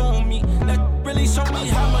close the door on me. That really showed me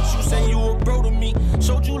how much you say you a bro to me.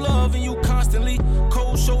 Showed you love and you constantly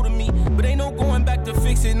cold shoulder me. But ain't no going back to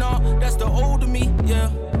fix it, nah, that's the older me, yeah.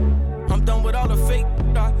 I'm done with all the fake,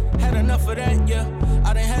 I had enough of that, yeah.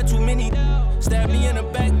 I done had too many stab me in the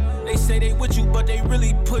back. They say they with you, but they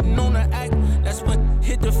really putting on the act. That's when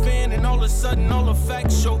hit the fan and all of a sudden all the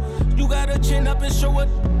facts show. You gotta chin up and show a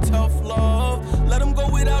tough love. Let them go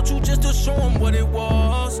without you just to show them what it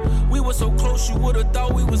was. We were so close you would've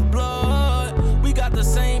thought we was blood. We got the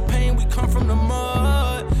same pain, we come from the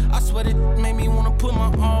mud. I swear it made me wanna put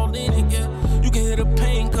my all in it, yeah. You can hear the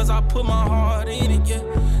pain cause I put my heart in it, yeah.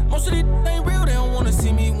 Most of these ain't real, they don't wanna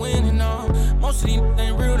see me winning, no. Most of these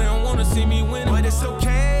ain't real, they don't wanna see me winning. But it's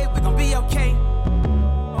okay, we gon' be okay.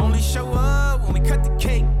 Only show up when we cut the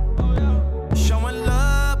cake. Showing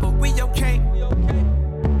love, but we okay.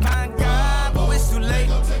 Find God, but it's too late.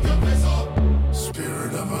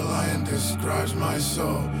 Spirit of a lion describes my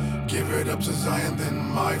soul. Give it up to Zion, then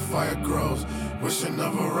my fire grows. Wishing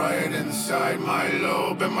of a riot inside my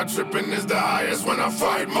lobe. And my tripping is the highest when I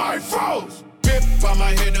fight my foes. Bip, I'ma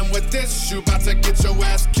hit him with this. You about to get your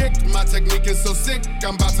ass kicked. My technique is so sick,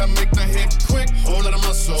 I'm about to make the hit quick. Whole lot of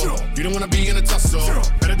muscle, you don't wanna be in a tussle.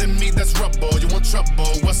 Better than me, that's rubble. You want trouble,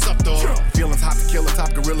 what's up though? Feelings hot to kill a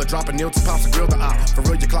top gorilla. Dropping nail to pops and grill the op. For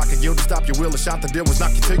real, your clock and yield to stop your wheel. A shot the deal was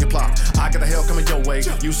knock you till you plop. I got the hell coming your way.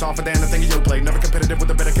 You soft for damn the thing in your play. Never competitive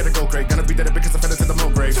with a better kid to go great. Gonna be dead because I fell into the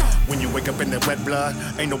moon grave. When you wake up in that wet blood,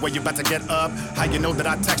 ain't no way you about to get up. How you know that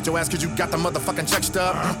I text your ass cause you got the motherfucking check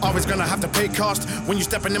stub? Always gonna have to pay cost when you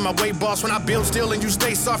stepping in my way, boss. When I build still and you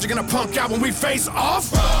stay soft, you're gonna punk out when we face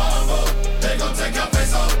off. Rumble, they gon' take your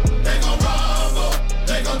face off. They gon' rumble,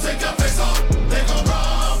 they gon' take your face off. They gon'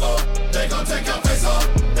 rumble, they gon' take your face off.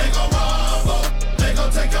 They gon' rumble, they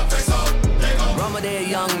gon' take your face off. Rumble there,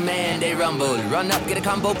 young man, they rumble. Run up, get a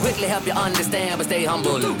combo, quickly help you understand, but stay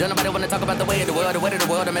humble. Don't nobody wanna talk about the way of the world,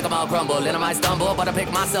 and make them all crumble. And I might stumble, but I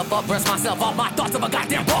pick myself up, brush myself off my thoughts of a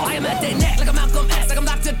goddamn ball. I am at their neck, like I'm Malcolm X, like I'm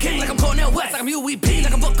Dr. King, like I'm Cornel West, like I'm UEP,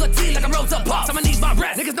 like I'm Booker T, like I'm Rosa Parks. I'ma need my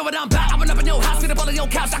rest, niggas know what I'm about. I run up in your house, get up all in your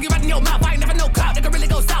couch, knock you right in your mouth. I ain't never no clout, nigga really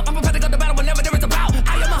go south. I'm prepared to go to battle whenever there is a bout.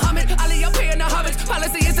 I am Muhammad, Ali up here in the homage.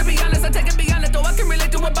 Policy is to be honest, I take it beyond it, though I can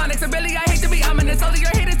relate to Ebonics. And really, I hate to be ominous, all of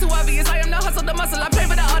your hate is too obvious. I am the hustle, the muscle, I pay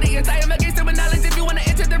for the audience. I am against it with knowledge. If you wanna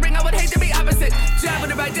enter the ring, I would hate to be opposite. Jab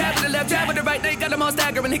with the right, jab with the left, jab with the right. They got them all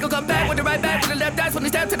staggering. He gon' come back with the right, back with the left. That's when he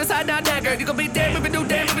stab to the side, not dagger. You gon' be dead if you do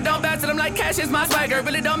damn, if you don't bounce. And I'm like, cash is my swagger.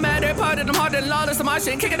 Really don't matter. Part of them harder than lawless. So my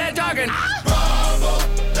shit, kicking that jargon. Rumble,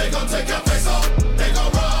 they gon' take your face off. They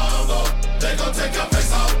gon' rumble, they gon' take your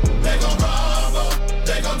face off. They gon' rumble,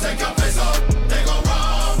 they gon' take your face off. They gon'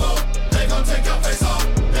 rumble, they gon' take your face off.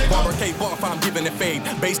 Barber cave off, I'm giving it fade.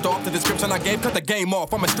 Based off the description I gave, cut the game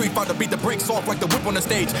off. I'm a street fighter, beat the brakes off like the whip on the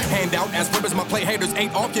stage. Hand out as ribbons, my play haters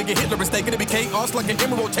ain't off. You get Hitler mistaken to be chaos like an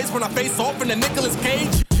emerald chase when I face off in the Nicolas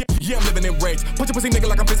Cage. Yeah, I'm living in rage. Put your pussy nigga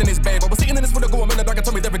like I'm fizzing his bag. I was sitting in this for the go, I'm in the dark and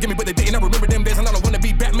told me they forgive me, but they didn't. I remember them days and I don't wanna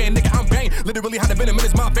be Batman, nigga, I'm Bane. Literally had a venom in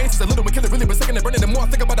his my veins. It's a little bit killer, really, but second and burning. The more I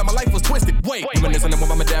think about it, my life was twisted. Wait, reminiscing on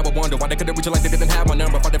what my dad would wonder why they couldn't reach it like they didn't have my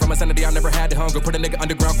number. Fighting from insanity, I never had the hunger. Put a nigga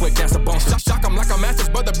underground quick, that's a bone. Shock him like a master's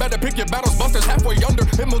brother, better pick your battles, busters halfway under.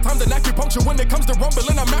 Hit more time than acupuncture when it comes to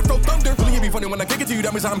rumbling. I'm Afro Thunder. Really, it be funny when I kick it to you.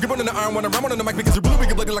 That means I'm gripping on the iron when I'm on the mic because you're blue, we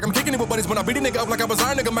get bloody like I'm kicking it with buddies. When I beat a nigga up like I was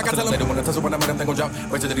iron, nigga, Mac, I tell him they don't wanna tussle when I'm at them, they gon' drop.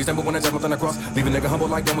 Wait till the December when I jump nothing across. Leave a nigga humble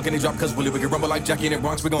like them, can he drop? Cause Willie, we can rumble like Jackie in the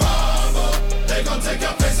Bronx, we gon' rumble, they gon' take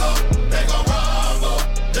your face off. They gon' rumble,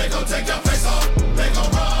 they gon' take your face off. They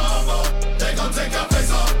gon' rumble, they gon' take your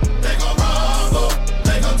face off. They gon' rumble,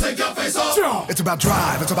 they gon' take your face off. It's about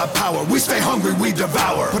drive, it's about power. We stay hungry, we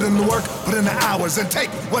devour. Put in the work, put in the hours, and take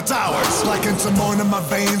what's ours. Like in Simone in my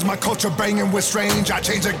veins, my culture banging with strange. I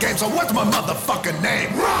change the game, so what's my motherfucking name?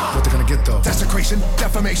 What they gonna get though? Desecration,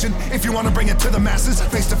 defamation. If you wanna bring it to the masses,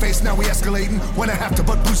 face to face, now we escalating. When I have to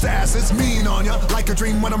butt boost the asses, mean on ya. Like a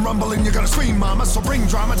dream when I'm rumbling, you're gonna scream, mama. So bring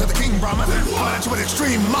drama to the King Brahma. I'll at you with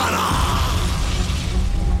extreme mana.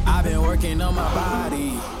 I've been working on my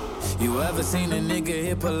body. You ever seen a nigga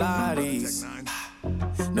hit Pilates?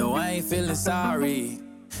 No, I ain't feeling sorry.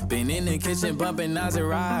 Been in the kitchen bumping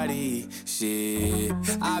Maserati. Shit,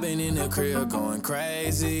 I've been in the crib going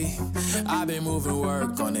crazy. I've been moving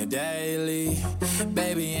work on the daily.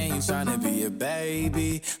 Baby, ain't you tryna be a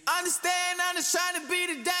baby? Understand, I'm just tryna be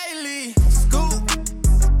the daily. Scoop,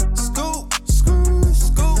 scoop, scoop,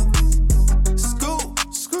 scoop, scoop,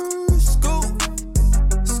 scoop, scoop,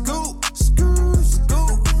 scoop, scoop,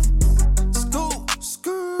 scoop, scoop,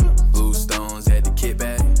 scoop. Blue stones at the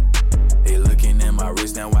kickback. They looking at my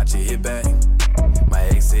wrist, now watch it hit back. My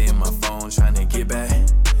ex hit my phone tryna get back.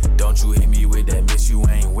 Don't you hit me with that, miss you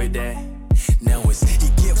ain't with that. Now it's he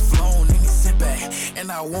get flown and he sit back.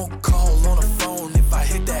 And I won't call on the phone if I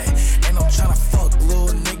hit that. And I'm tryna fuck little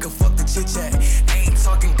nigga, fuck the chit chat. Ain't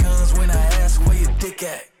talking guns when I ask where your dick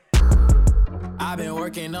at. I've been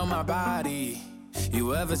working on my body.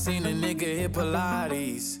 You ever seen a nigga hit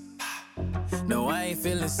Pilates? No, I ain't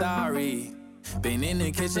feeling sorry. Been in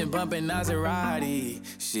the kitchen bumping Maserati.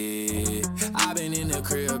 Shit, I've been in the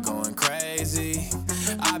crib going crazy.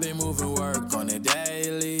 I've been moving work on the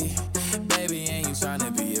daily. Baby, ain't you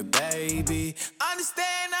tryna be a baby?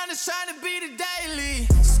 Understand, I'm just tryna be the daily.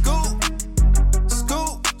 Scoop,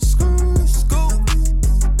 scoop, scoop, scoop,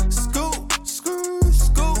 scoop, scoop,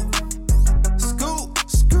 scoop, scoop,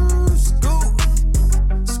 scoop,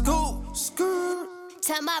 scoop, scoop, scoop.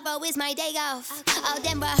 Tomorrow is my day off. All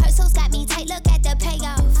them rehearsals got me tight, look at the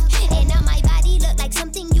payoff. And now my body look like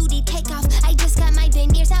something you did take off. I just got my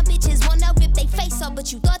veneers, now bitches wanna rip they face off.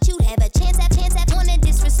 But you thought you'd have a chance, wanna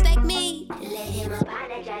disrespect me. Let him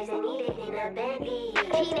apologize and eat it in a Bentley.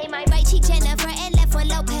 He named my right cheek Jennifer and left one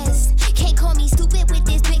Lopez. Can't call me stupid with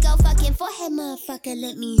this big old fucking forehead, motherfucker,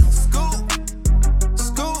 let me scoop,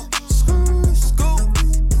 scoop, scoop, scoop,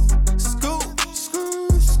 scoop, scoop,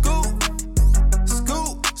 scoop.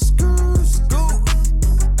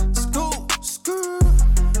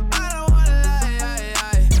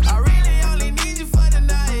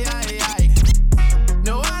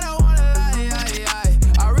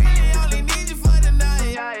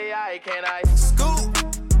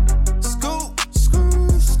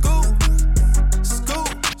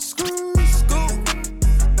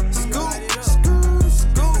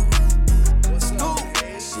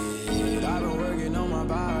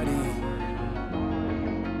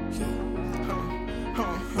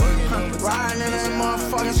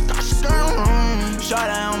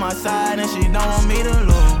 Shawty on my side and she don't want me to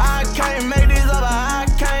lose. I can't make this up, I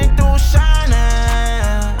can't do shining.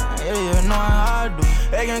 Yeah, you know how I do.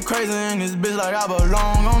 Acting crazy in this bitch like I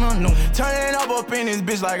belong on a new. Turning up in this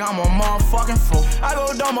bitch like I'm a motherfucking fool. I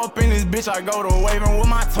go dumb up in this bitch, I go to waving with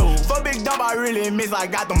my tools. For big dumb, I really miss, I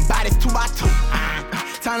got them bodies 2x2.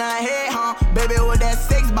 Turn that head home, baby with that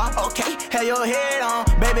 6-ball, okay. Have your head on,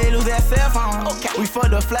 baby lose that cell phone, okay. We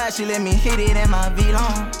fucked the flash, she let me hit it in my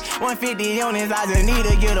V-Long. 150 on this, I just need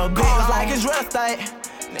to get a big like it's real estate.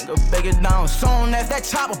 Nigga, beg it down soon as that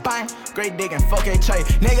chopper bang. Great dick and fuck HA.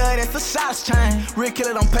 Nigga, that's the shots chain. Real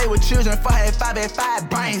killer don't play with children. 5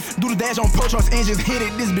 brains. Do the dash on Pro Trucks engines. Hit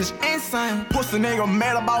it, this bitch insane. Pussy nigga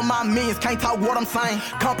mad about my millions. Can't talk what I'm saying.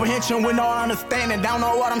 Comprehension with no understanding. Don't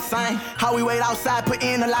know what I'm saying. How we wait outside, put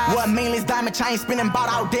in the line. What meaningless diamond chain. Spinning bought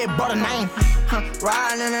out dead brother name.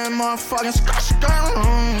 Riding in that motherfucking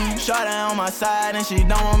Shawty on my side and she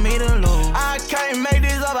don't want me to lose. I can't make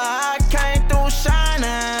this up, I can't do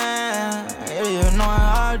shining. Yeah, you know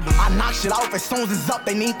how I do. I knock shit off as soon as it's up,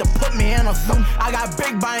 they need to put me in a zoo. I got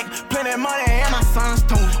big bank, plenty money, and my sons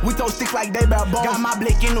too. We throw sticks like they bad bones. Got my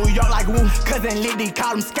blick in New York like woo. Cousin Liddy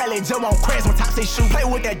call him Skelly, Joe on creds when tops they shoot. Play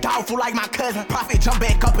with that dog food like my cousin. Profit jump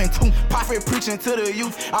back up in two. Profit preaching to the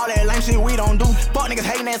youth. All that lame shit we don't do. Fuck niggas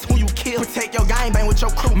hating, that's who you kill. Protect your gang bang with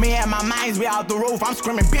your crew. Me and my minds be out the roof. I'm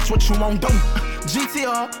screaming, bitch, what you won't do?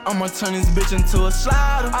 GTR, I'ma turn this bitch into a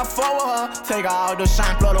slider. I forward her, take her out the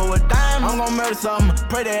shine, flood her with diamonds. I'm gon' murder something,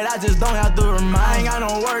 pray that I just don't have to remind. I ain't got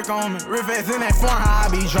no work on me, real fast in that foreign, how I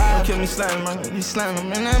be driving. Kill me slamming, man, be slamming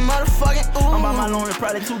in that motherfucking ooh. I'm by my loan with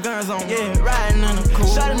probably 2 guns on me. Yeah, riding in the cool.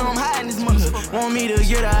 Shawty know I'm hiding this motherfucker, want me to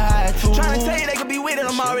get a high too. Tryna tell you they could be with it,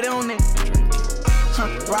 I'm already on it.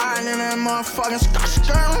 Riding in that motherfucking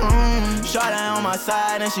Shawty on my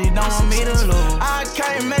side and she don't want me to lose. I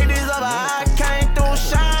can't make this up, I can't do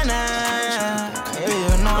shining. Yeah,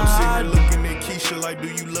 you know how I do. Looking at Keisha like, do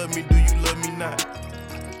you love me, do you love me not?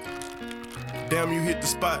 Damn, you hit the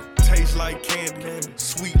spot. Taste like candy,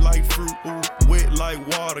 sweet like fruit, ooh, wet like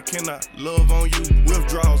water. Can I love on you?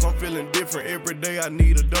 Withdrawals, I'm feeling different. Every day I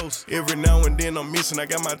need a dose. Every now and then I'm missing. I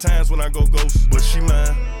got my times when I go ghost, but she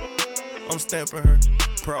mine. I'm stamping her.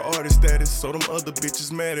 Priority status, so them other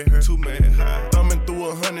bitches mad at her. Too mad, high. Thumbing through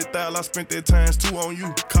 100,000, I spent that times 2 on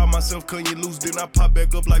you. Caught myself cutting you loose, then I pop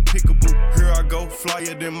back up like Pickaboo. Here I go,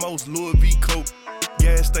 flyer than most, Louis V. Coke.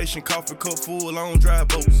 Gas station, coffee cup full, I don't drive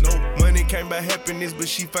boats. No money came by happiness, but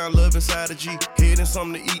she found love inside a G. Head and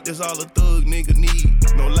something to eat, that's all a thug nigga need.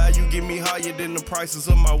 No lie, you get me higher than the prices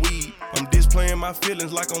of my weed. I'm displaying my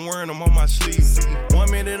feelings like I'm wearing them on my sleeve. 1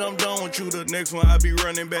 minute I'm done with you, the next one I be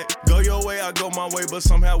running back. Go your way, I go my way, but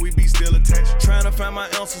somehow we be still attached. Trying to find my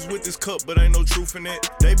ounces with this cup, but ain't no truth in it.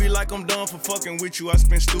 They be like I'm done for fucking with you, I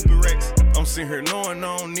spend stupid racks. I'm sitting here knowing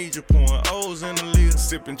I don't need you, pouring O's in the lid.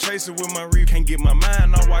 Sipping, chasing with my reef, can't get my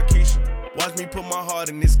mind off Waukesha. Watch me put my heart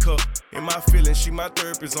in this cup. In my feelings, she my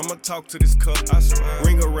therapist, I'ma talk to this cup. I swear.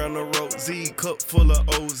 Ring around the road, Z, cup full of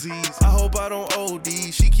OZs. I hope I don't OD,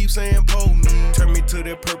 she keeps saying pull me. Turn me to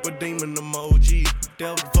that purple demon emoji.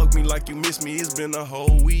 Devil fuck me like you miss me, it's been a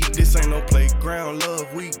whole week. This ain't no playground,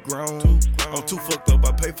 love, we grown. I'm too fucked up,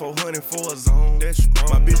 I pay 400 for a zone. That's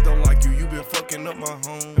my bitch don't like you been fucking up my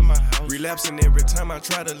home. In my house. Relapsing every time I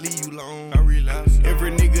try to leave you alone. I relapse.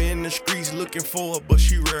 Every nigga in the streets looking for her, but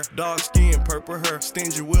she rare. Dark skin, purple hair,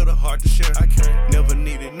 stingy with a heart to share. I can't never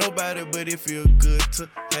needed nobody, but it feel good to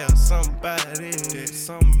have somebody.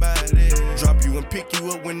 Somebody drop you and pick you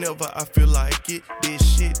up whenever I feel like it.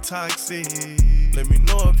 This shit toxic. Let me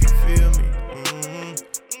know if you feel me.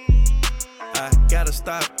 I gotta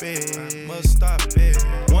stop it, must stop it.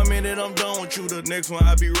 1 minute I'm done with you, the next one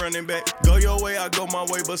I be running back. Go your way, I go my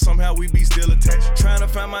way, but somehow we be still attached. Trying to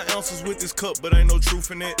find my ounces with this cup, but ain't no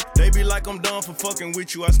truth in it. They be like I'm done for fucking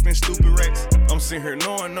with you, I spend stupid racks. I'm sitting here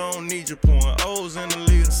knowing I don't need you, pouring O's in the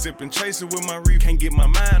lid. Sipping, chasing with my reef, can't get my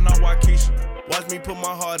mind off Waukesha. Watch me put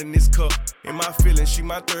my heart in this cup. In my feelings, she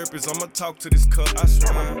my therapist, I'ma talk to this cup, I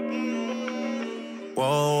swear.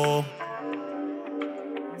 Whoa.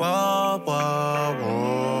 Whoa, whoa,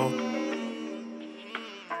 whoa.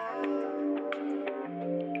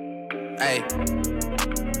 Hey,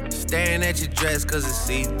 staring at your dress cause it's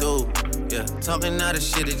see-through. Yeah, talking all the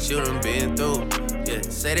shit that you done been through. Yeah,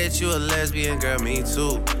 say that you a lesbian, girl, me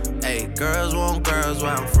too. Hey, girls want girls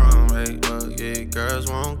where I'm from. Hey, well, yeah, girls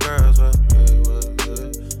want girls where, hey, well,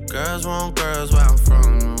 yeah. Girls want girls where I'm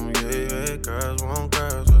from. Yeah, yeah, girls want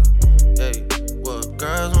girls where, hey, well,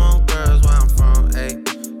 girls want girls where I'm from. Hey.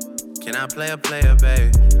 Can I play a player,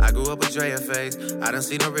 babe? I grew up with Drea face. I done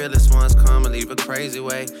seen the realest ones come and leave a crazy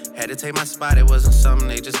way. Had to take my spot, it wasn't something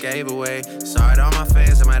they just gave away. Sorry to all my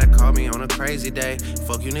fans that might have called me on a crazy day.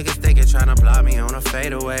 Fuck you niggas thinking tryna block me on a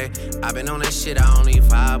fadeaway. I been on that shit, I only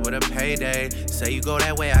vibe with a payday. Say you go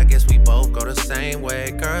that way, I guess we both go the same way.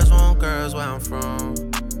 Girls want girls where I'm from.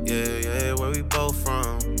 Yeah, yeah, where we both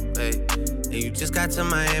from. Hey. And you just got to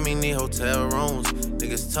Miami, need hotel rooms.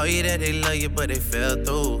 Niggas told you that they love you, but they fell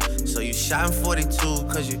through. So you shot in 42,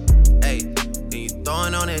 cause you, ayy. And you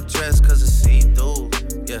throwing on that dress, cause it's see-through.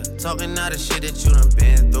 Yeah, talking all the shit that you done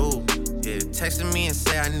been through. Yeah, texting me and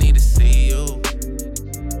say I need to see you.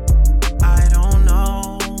 I don't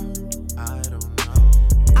know.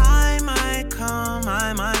 I might come,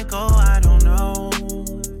 I might go, I don't know.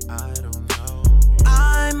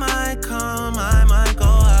 I might come, I might go,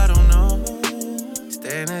 I don't know.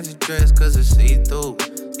 Staring at your dress cause it's see-through.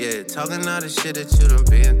 Yeah, talking all the shit that you done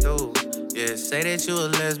been through. Yeah, say that you a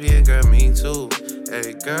lesbian, girl, me too.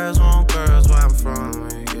 Hey, girls want girls where I'm from.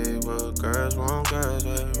 Yeah, well, girls want girls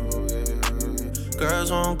where I'm from. Yeah,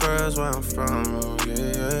 girls want girls where I'm from.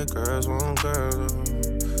 Yeah, girls want girls.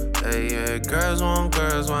 Hey, yeah, girls want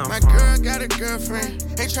girls where I'm from. My girl got a girlfriend.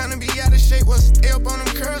 Ain't tryna be out of shape, what's stay up on them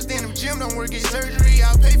curls. Then them gym don't work, get surgery.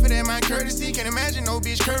 I'll pay for that, my courtesy. Can't imagine no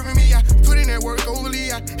bitch curving me. I put in that work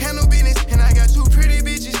overly. I handle business, and I got 2 pretty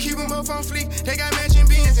bitches. Keep them both on fleek. They got matching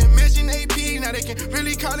beans and matching AP. Now they can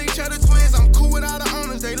really call each other twins. I'm cool with all the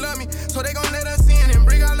owners, they love me. So they gon' let us in and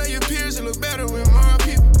bring all of your peers. It look better with more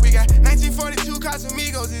people. We got 1942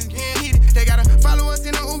 Casamigos, it's getting heated. They gotta follow us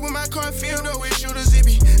in the Uber, my car filled up with shooters. It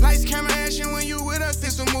be lights, camera, action when you with us,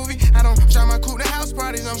 it's a movie. I don't try my coupe to house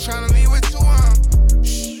parties, I'm tryna leave with 2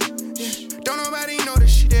 shh, yeah. Don't nobody know the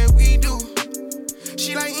shit that we do.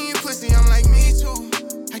 She like eating pussy, I'm like me too.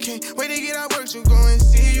 I can't wait to get out work to go and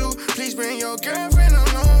see you. Please bring your girlfriend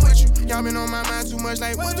along with you. Y'all been on my mind too much,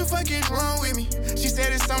 like what the fuck is wrong with me? She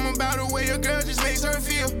said it's something about the way a girl just makes her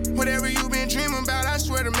feel. Whatever you been dreaming about, I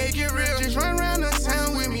swear to make it real. Just run around the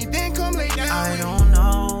town with me, then come lay down I with me. don't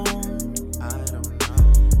know.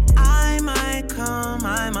 I might come,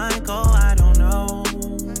 I might go, I don't know.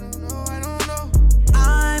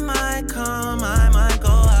 I might come, I might go,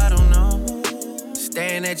 I don't know.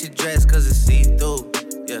 Staring at your dress cause it's see-through.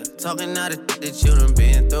 Yeah, talking all the that you done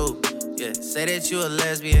been through. Yeah, say that you a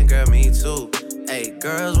lesbian, girl, me too. Hey,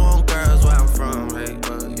 girls want girls where I'm from. Hey,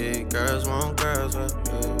 yeah, girls want girls where.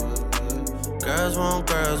 Girls want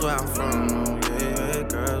girls where I'm from. Yeah,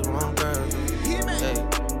 girls want girls. Hey,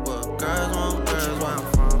 well, girls want girls where I'm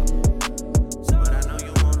from. But I know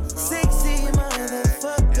you want them from. Sexy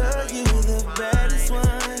motherfucker, you the baddest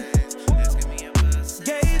one.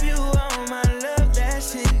 Gave you all my love, that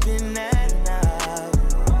shit been at now.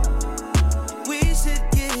 We should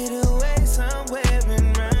get away somewhere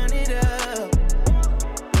and run it up.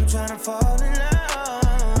 I'm tryna fall in love.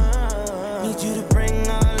 Need you to bring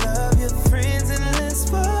all of your friends and let's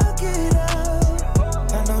fuck it up.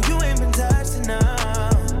 I know you ain't been touched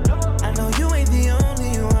enough. I know you ain't the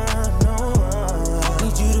only one, no.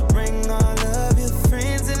 Need you to bring all of your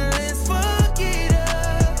friends and let's fuck it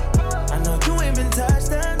up. I know you ain't been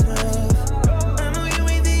touched enough. I know you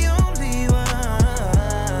ain't the only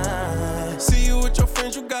one. See you with your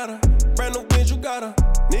friends, you got her. Brand new bitch, you got her.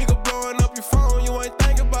 Nigga blowing up your phone, you ain't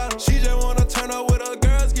thinking about her. She just wanna turn up with her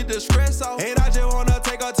girls, get the stress off. And I just wanna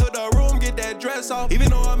take her to the room, get that dress off. Even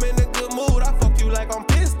though I'm in a good mood, I fuck you like I'm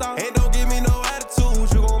pissed off. And don't give me no attitude,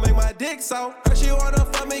 you gon' make my dick soft. Her she wanna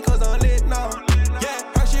fuck me cause I'm lit now. Yeah,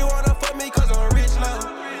 her she wanna fuck me cause I'm rich now.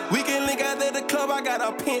 We can link out at the club, I got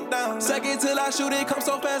her pinned down. Suck it till I shoot it, come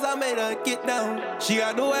so fast, I made her get down. She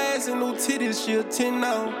got no ass and no titties, she a 10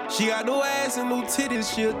 now. She got no ass and no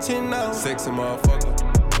titties, she a 10 now. Sexy motherfucker.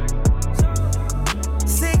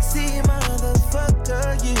 Sexy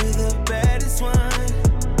motherfucker, you the baddest one.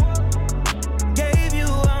 Gave you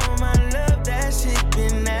all my love, that shit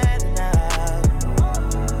been at now.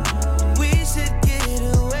 We should get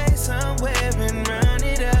away somewhere and run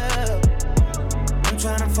it up. I'm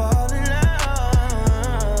tryna fall in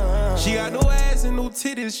love. She got no ass and no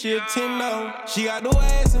titties, she a 10 now. She got no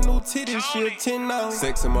ass and no titties, she a 10 now.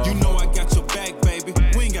 Sexy motherfucker. You know I got your back, baby.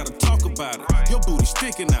 We ain't gotta talk about it. Your booty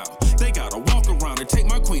sticking out. They gotta walk around and take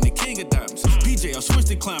my queen, the king of diamonds. PJ, I switched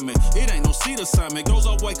to climbing. It ain't no seat assignment. Goes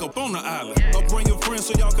I wake up on the island. I'll bring your friends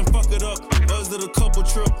so y'all can fuck it up. Us did a couple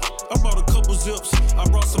trip. I brought a couple zips. I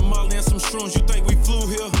brought some Molly and some shrooms. You think we flew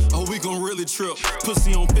here? Oh, we gon' really trip.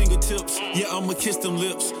 Pussy on fingertips. Yeah, I'ma kiss them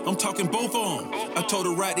lips. I'm talking both of them. I told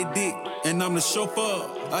her ride the dick, and I'm the chauffeur.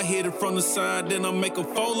 I hit it from the side, then I make a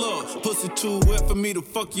fold up. Pussy too wet for me to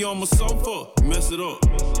fuck you on my sofa. Mess it up.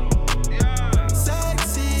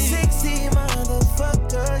 Sexy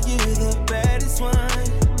motherfucker, you the baddest one.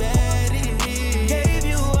 Baddie. Gave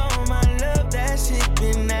you all my love, that shit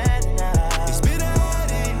been at now. It's been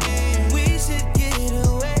at it. We should get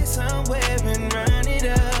away somewhere and run it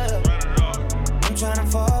up. I'm tryna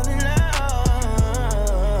fall in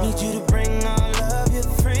love. Need you to bring all of your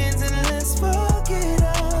friends and let's fuck it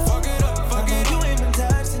up. Fuck it up, fuck it up. You ain't been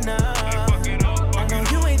touched enough. I know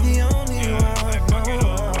you ain't the only one. No.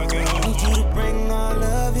 Need you to bring all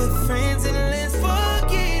of your friends and let's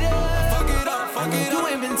fuck it up. Fuck it up, fuck it up. You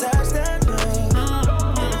ain't been touched enough.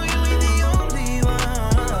 I know you ain't the only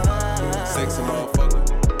one. Sexy motherfucker.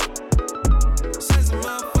 Sexy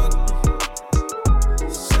motherfucker.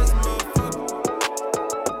 Sexy motherfucker.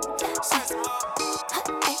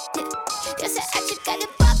 You said I just got it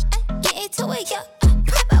fuck, get into it, yo.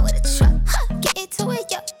 Pop out with a truck, get into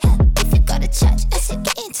it, yo. If you go to church, I said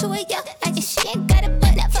get into it, yo. I guess she ain't got it,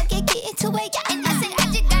 but I forget get into it, yo. And I said I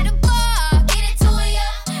just got a ball, get into it, yo.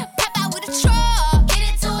 Pop out with a truck, get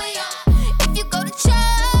into it, yo. If you go to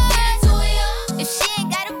church, get into it, yo. If she ain't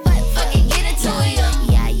got a butt, fucking get into it, yo.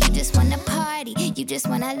 Yeah, you just wanna party, you just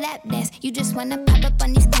wanna lap dance, you just wanna pop up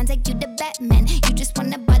on these cons like you the Batman. You just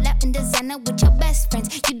wanna ball out in designer with your best friends.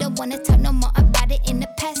 You don't wanna talk no more about it in the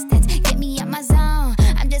past tense. Get me out my zone,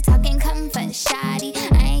 I'm just talking comfort, shoddy.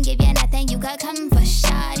 I ain't give you nothing, you could come for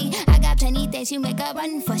shoddy. I got plenty things you make a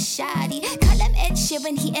run for shoddy. Call him Ed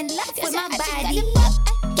Sheeran, he in love with my body.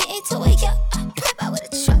 Get into it, yo. Pop out with a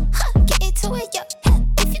truck, get into it, yo.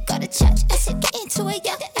 If you go to church, I said get into it,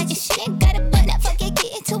 yo. I guess she ain't got it, but I forget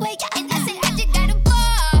get into it, yo. And I said I just got a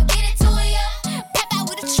ball, get into it, yo. Pop out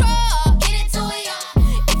with a truck, get into it, yo.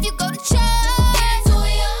 If you go to church, get into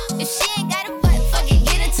it, yo. If she ain't got a butt, fucking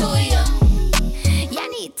get into it, yo. Y'all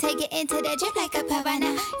need to get into that drip like a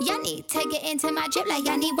piranha. Y'all need to get into my drip like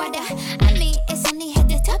y'all need water. I mean, it's only hit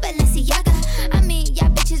the top of Balenciaga. I mean, y'all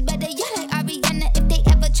bitches better, y'all like Ariana. If they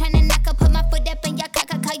ever tryna knock her, put my foot up in your cock,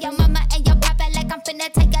 call your mama and your papa like I'm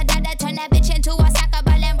finna take a dada. Turn that bitch into a soccer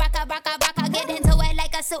ball and rock. Get into it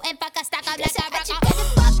like a suit and fuck a stock up like a rocker.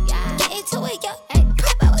 Get into it, yo.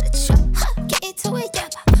 Pop out with a truck, get into it, yo.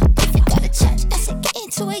 If you go to church, I said get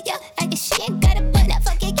into it, yo. I guess she ain't got it, but I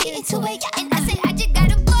forget get into it, yo. And I said I just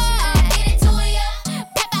got a ball, get into it, yo.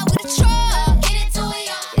 Pop out with a truck, get into it,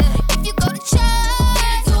 yo.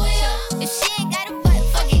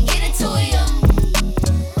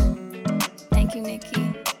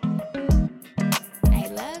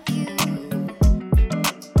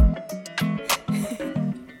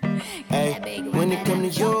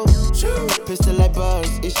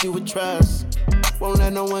 yours, issue with trust. Won't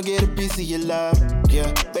let no one get a piece of your love.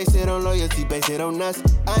 Yeah, base it on loyalty, base it on us.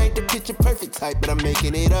 I ain't the picture perfect type, but I'm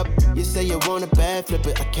making it up. You say you want a bad, flip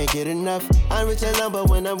it, I can't get enough. I'm rich alone, but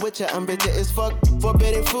when I'm with you, I'm bitter as fuck.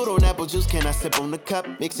 Forbidden fruit on apple juice, can I sip on the cup?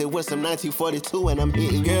 Mix it with some 1942 and I'm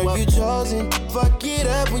hitting you up. Girl, you chosen, fuck it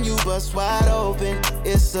up when you bust wide open.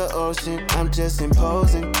 It's the ocean, I'm just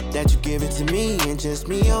imposing that you give it to me and just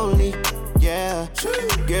me only. Yeah,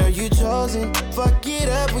 girl, you chosen. Fuck it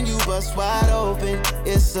up when you bust wide open.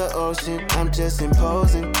 It's the ocean, I'm just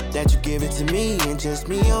imposing that you give it to me and just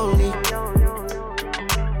me only.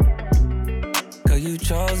 Girl, you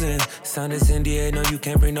chosen. Sound is NDA, no, you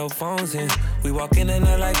can't bring no phones in. We walk in and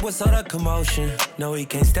they're like, what's all the commotion? No, he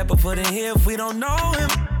can't step a foot in here if we don't know him.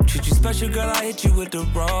 Treat you special, girl, I hit you with the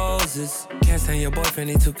roses. Can't stand your boyfriend,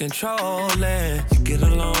 he too controlling. You get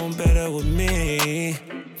along better with me.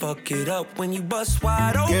 Fuck it up when you bust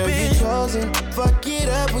wide open. Girl, you chosen. Fuck it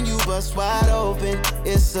up when you bust wide open.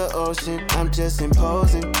 It's the ocean, I'm just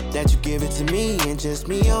imposing that you give it to me and just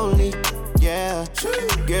me only. Yeah,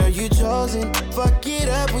 girl, you chosen. Fuck it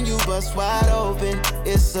up when you bust wide open.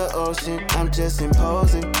 It's the ocean, I'm just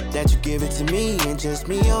imposing that you give it to me and just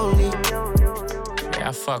me only. Yeah,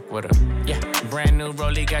 I fuck with her. Yeah, brand new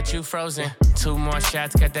rollie got you frozen. 2 more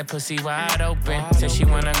shots, got that pussy wide open. Said she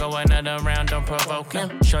wanna go another round, don't provoke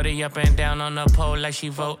him. Shorty up and down on the pole like she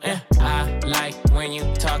voting. I like when you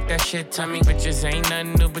talk that shit to me. Bitches ain't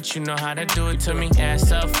nothing new, but you know how to do it to me.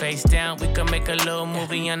 Ass up, face down, we can make a little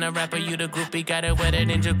movie. On the rapper, you the groupie, got it wetter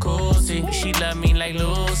than jacuzzi. She love me like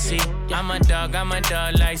Lucy. I'm a dog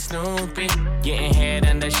like Snoopy. Getting head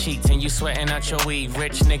under sheets and you sweating out your weed.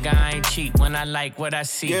 Rich nigga, I ain't cheap when I like what I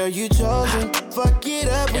see. Girl, you chosen. Fuck it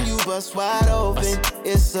up when you bust wide open.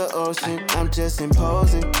 It's the ocean, I'm just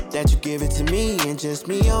imposing that you give it to me and just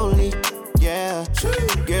me only. Yeah,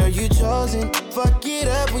 girl, you chosen. Fuck it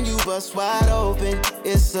up when you bust wide open.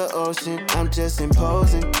 It's the ocean, I'm just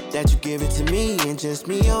imposing that you give it to me and just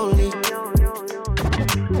me only.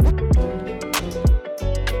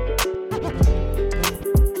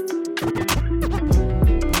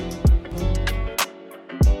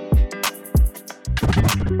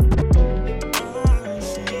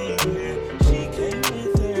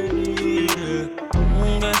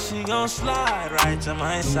 Slide right to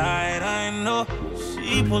my side, I know.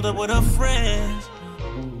 She pulled up with her friends.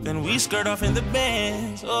 Then we skirt off in the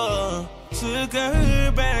Benz. Oh, took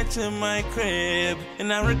her back to my crib,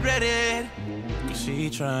 and I regret it. Cause she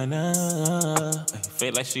tryna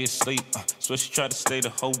feel like she asleep. So she tried to stay the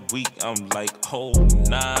whole week. I'm like, oh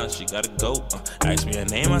nah, she gotta go. Ask me her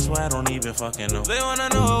name, I swear I don't even fucking know. They wanna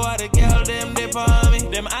know why the girl them dip on me.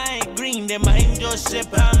 Them I ain't green, them I ain't just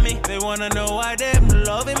sip on me. They wanna know why them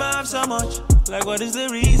love him off so much. Like what is the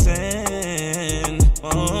reason?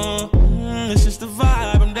 Oh, it's just the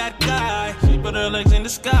vibe, I'm that guy. She put her legs in the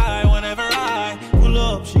sky whenever I pull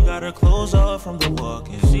up. She got her clothes off from the walk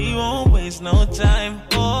and she won't waste no time.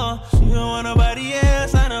 Oh, she don't want nobody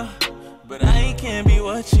else, I know. But I can't be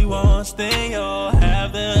what she wants. They all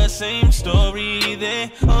have the same story. They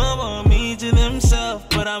all want me to themselves,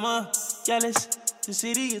 but I'm a jealous. The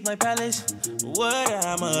city is my palace. What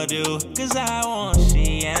I'ma do? Cause I want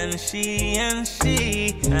she and she and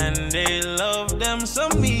she. And they love them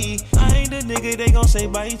some me. I ain't the nigga they gon' say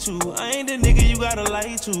bye to. I ain't the nigga you gotta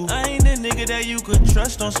lie to. I ain't the nigga that you could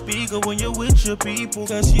trust on speaker when you're with your people.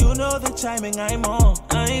 Cause you know the timing I'm on.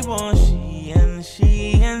 I want she and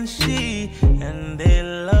she and she. And they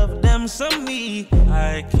love them some me.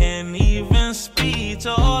 I can't even speak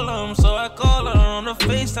to all of them. So I call her on the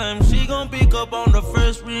FaceTime. She gon' pick up on the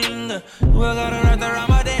first ring. Well, got her right around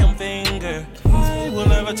my damn finger. I will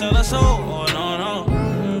never tell her so. Oh, no,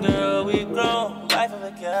 no. Girl, we grown. Life of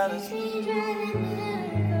a careless.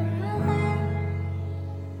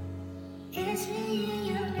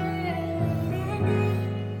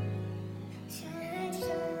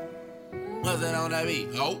 What's that on that beat?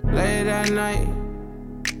 Oh. Late at night.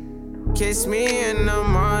 Kiss me in the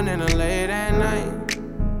morning or late at night.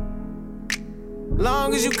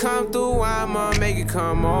 Long as you come through, I'ma make it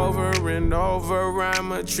come over and over.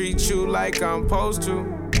 I'ma treat you like I'm supposed to.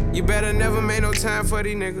 You better never make no time for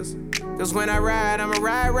these niggas. Cause when I ride, I'ma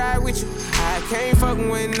ride with you. I can't fucking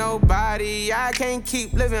with nobody. I can't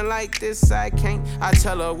keep living like this, I can't. I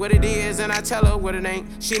tell her what it is and I tell her what it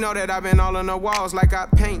ain't. She know that I've been all on the walls like I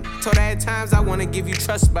paint. Told her at times I wanna give you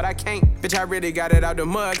trust, but I can't. Bitch, I really got it out the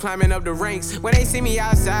mud, climbing up the ranks. When they see me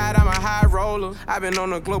outside, I'm a high roller. I've been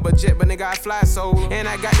on a global jet, but nigga, I fly solo. And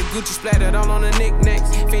I got the Gucci splattered all on the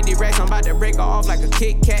knickknacks. 50 racks, I'm about to break her off like a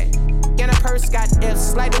Kit Kat. And I purse got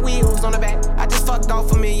F's like the wheels on the back. I just fucked off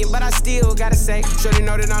 $1 million, but I still gotta say, shorty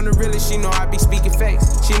know that I'm the realest. She know I be speaking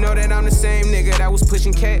facts. She know that I'm the same nigga that was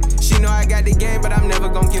pushing cat. She know I got the game, but I'm never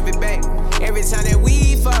gon' give it back. Every time that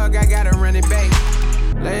we fuck, I gotta run it back.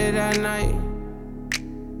 Late at night,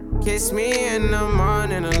 kiss me in the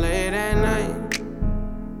morning or late at night.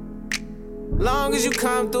 Long as you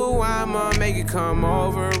come through, I'ma make it come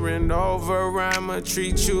over and over. I'ma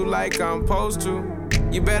treat you like I'm supposed to.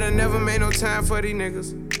 You better never make no time for these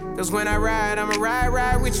niggas, cause when I ride, I'ma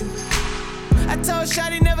ride with you. I told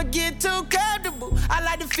Shawty never get too comfortable. I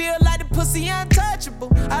like to feel like the pussy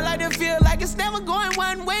untouchable. I like to feel like it's never going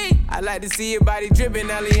one way. I like to see your body dripping,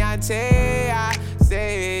 Eliante. I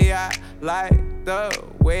say I like the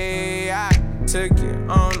way I took you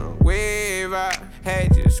on a wave. I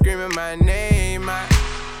had you screaming my name.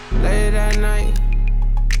 Late at night,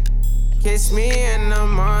 kiss me in the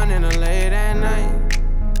morning or late at night.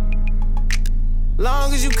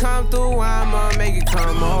 Long as you come through, I'ma make it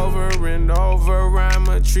come over and over.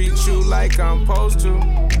 I'ma treat you like I'm supposed to.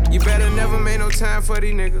 You better never make no time for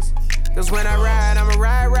these niggas, cause when I ride, I'ma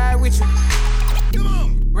ride with you. Come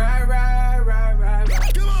on. Ride.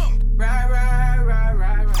 Come on. Ride.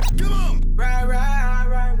 Come on. Ride.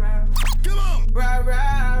 Come on. Ride.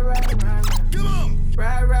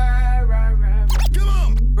 Come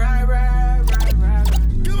on. Ride.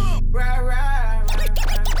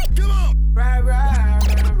 Come on. Ride.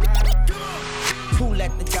 Come on. Who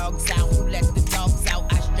let the dogs out? Who let the dogs out?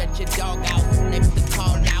 I stretch your dog out. Who left the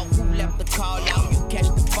call out? Who left the call out? You catch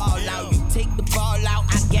the ball out. You take the ball out.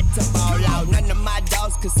 I get to ball out. None of my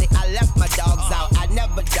dogs could say I left my dogs out. I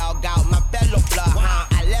never dog out my fellow bloodhound.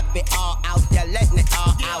 I left it all out there, letting it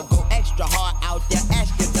all out. Go extra hard out there.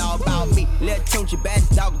 Ask your dog about me. Lil' Tunchi,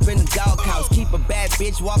 baddest dog up in the doghouse. Keep a bad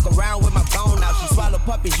bitch, walk around with my phone out. She swallow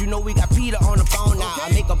puppies, you know we got Peter on the phone now.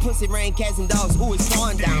 I make a pussy rain, cats and dogs, ooh, it's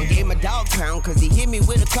torn down. Gave my dog pound, cause he hit me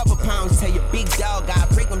with a couple pounds. Tell your big dog, I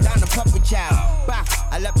break him down to puppy child. Bah,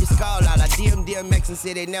 I left your skull out. I DM DMX and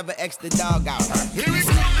say they never X the dog out. Here we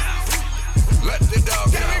go. Let the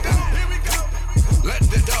dogs out. Here we go. Let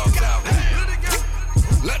the dogs out.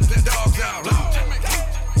 Let the dogs out.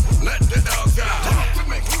 Let the dogs out.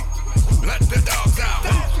 Let the dogs out.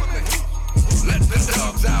 Let the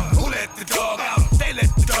dogs out. Who let the dog out? They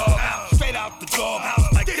let the dog out. Straight out the dog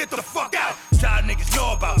house. Like get the fuck out. Child niggas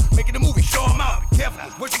know about making a movie, show them out. Be careful,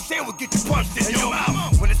 what you saying will get you punched in your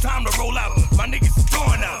mouth. When it's time to roll out, my niggas is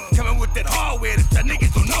throwing out. Coming with that hardware that y'all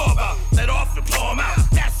niggas don't know about. Let off and blow them out.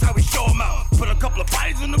 That's how we show them out. Put a couple of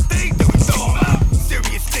bodies in them things, then we throw them out.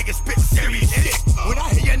 Serious niggas spit serious shit. When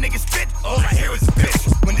I hear your niggas spit, all I hear is a bitch.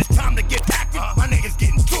 When it's time to get active, my niggas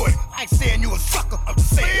getting to it. I ain't saying you a sucker, I'm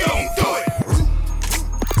just saying don't do it.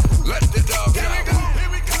 Let the dogs out. Here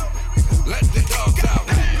we go. Let the dogs out.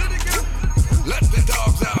 Let the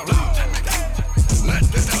dogs out. Let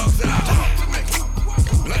the dogs out.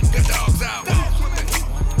 Let the dogs out.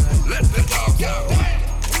 Let the dogs out.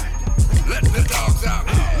 Let the dogs out.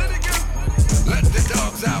 Let the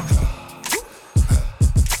dogs out.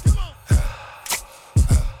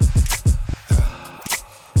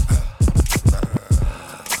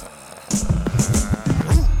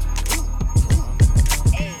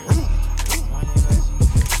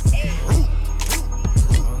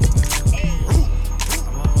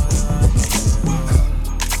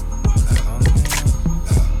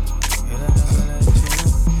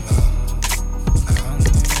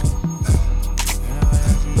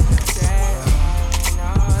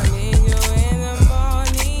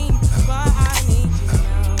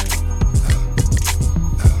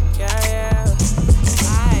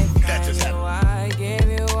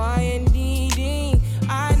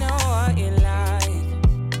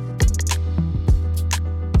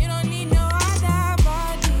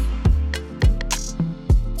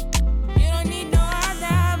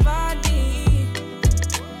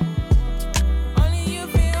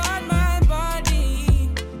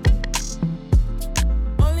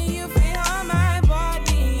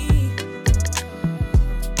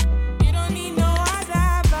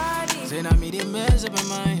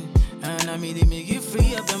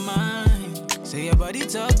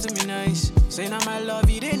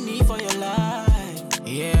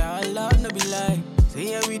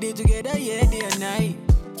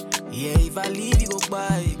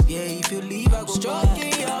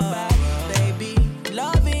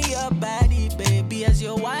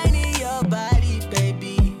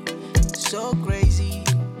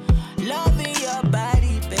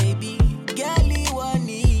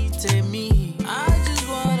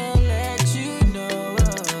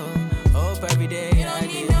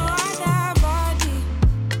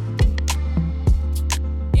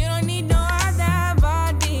 You don't need no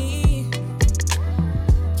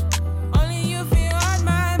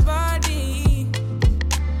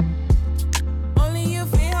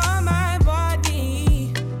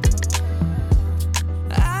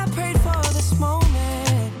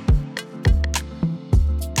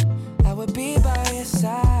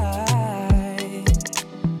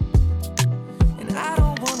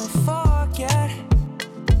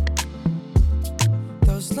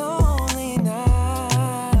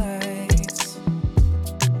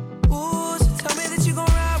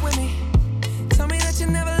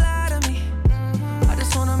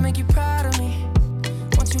make you proud of me.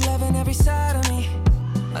 Want you loving every side of me.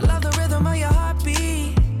 I love the rhythm of your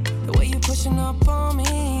heartbeat. The way you pushing up on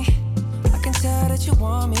me. I can tell that you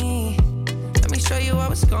want me. Let me show you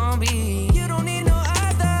how it's gonna be. You don't need no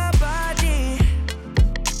other body.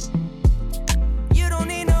 You don't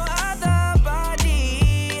need no other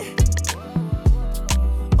body.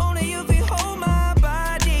 Only you can hold my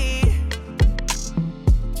body.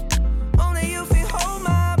 Only you can hold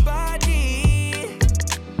my body.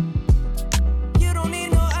 You don't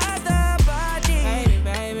need no other body. Hey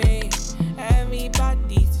baby,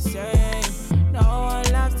 everybody's the same. No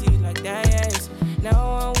one loves you like that. No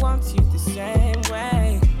one wants you the same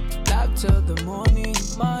way. Love till the morning.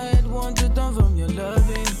 My head wants to turn from your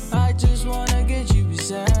loving. I just wanna get you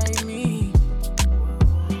beside me.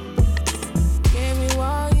 Give me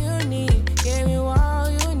all you need. Give me all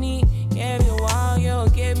you need. Give me all you.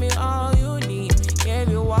 Give me all you need. Give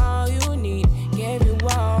you all you need. Give you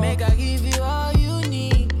all. Make I give you all you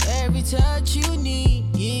need. Every touch you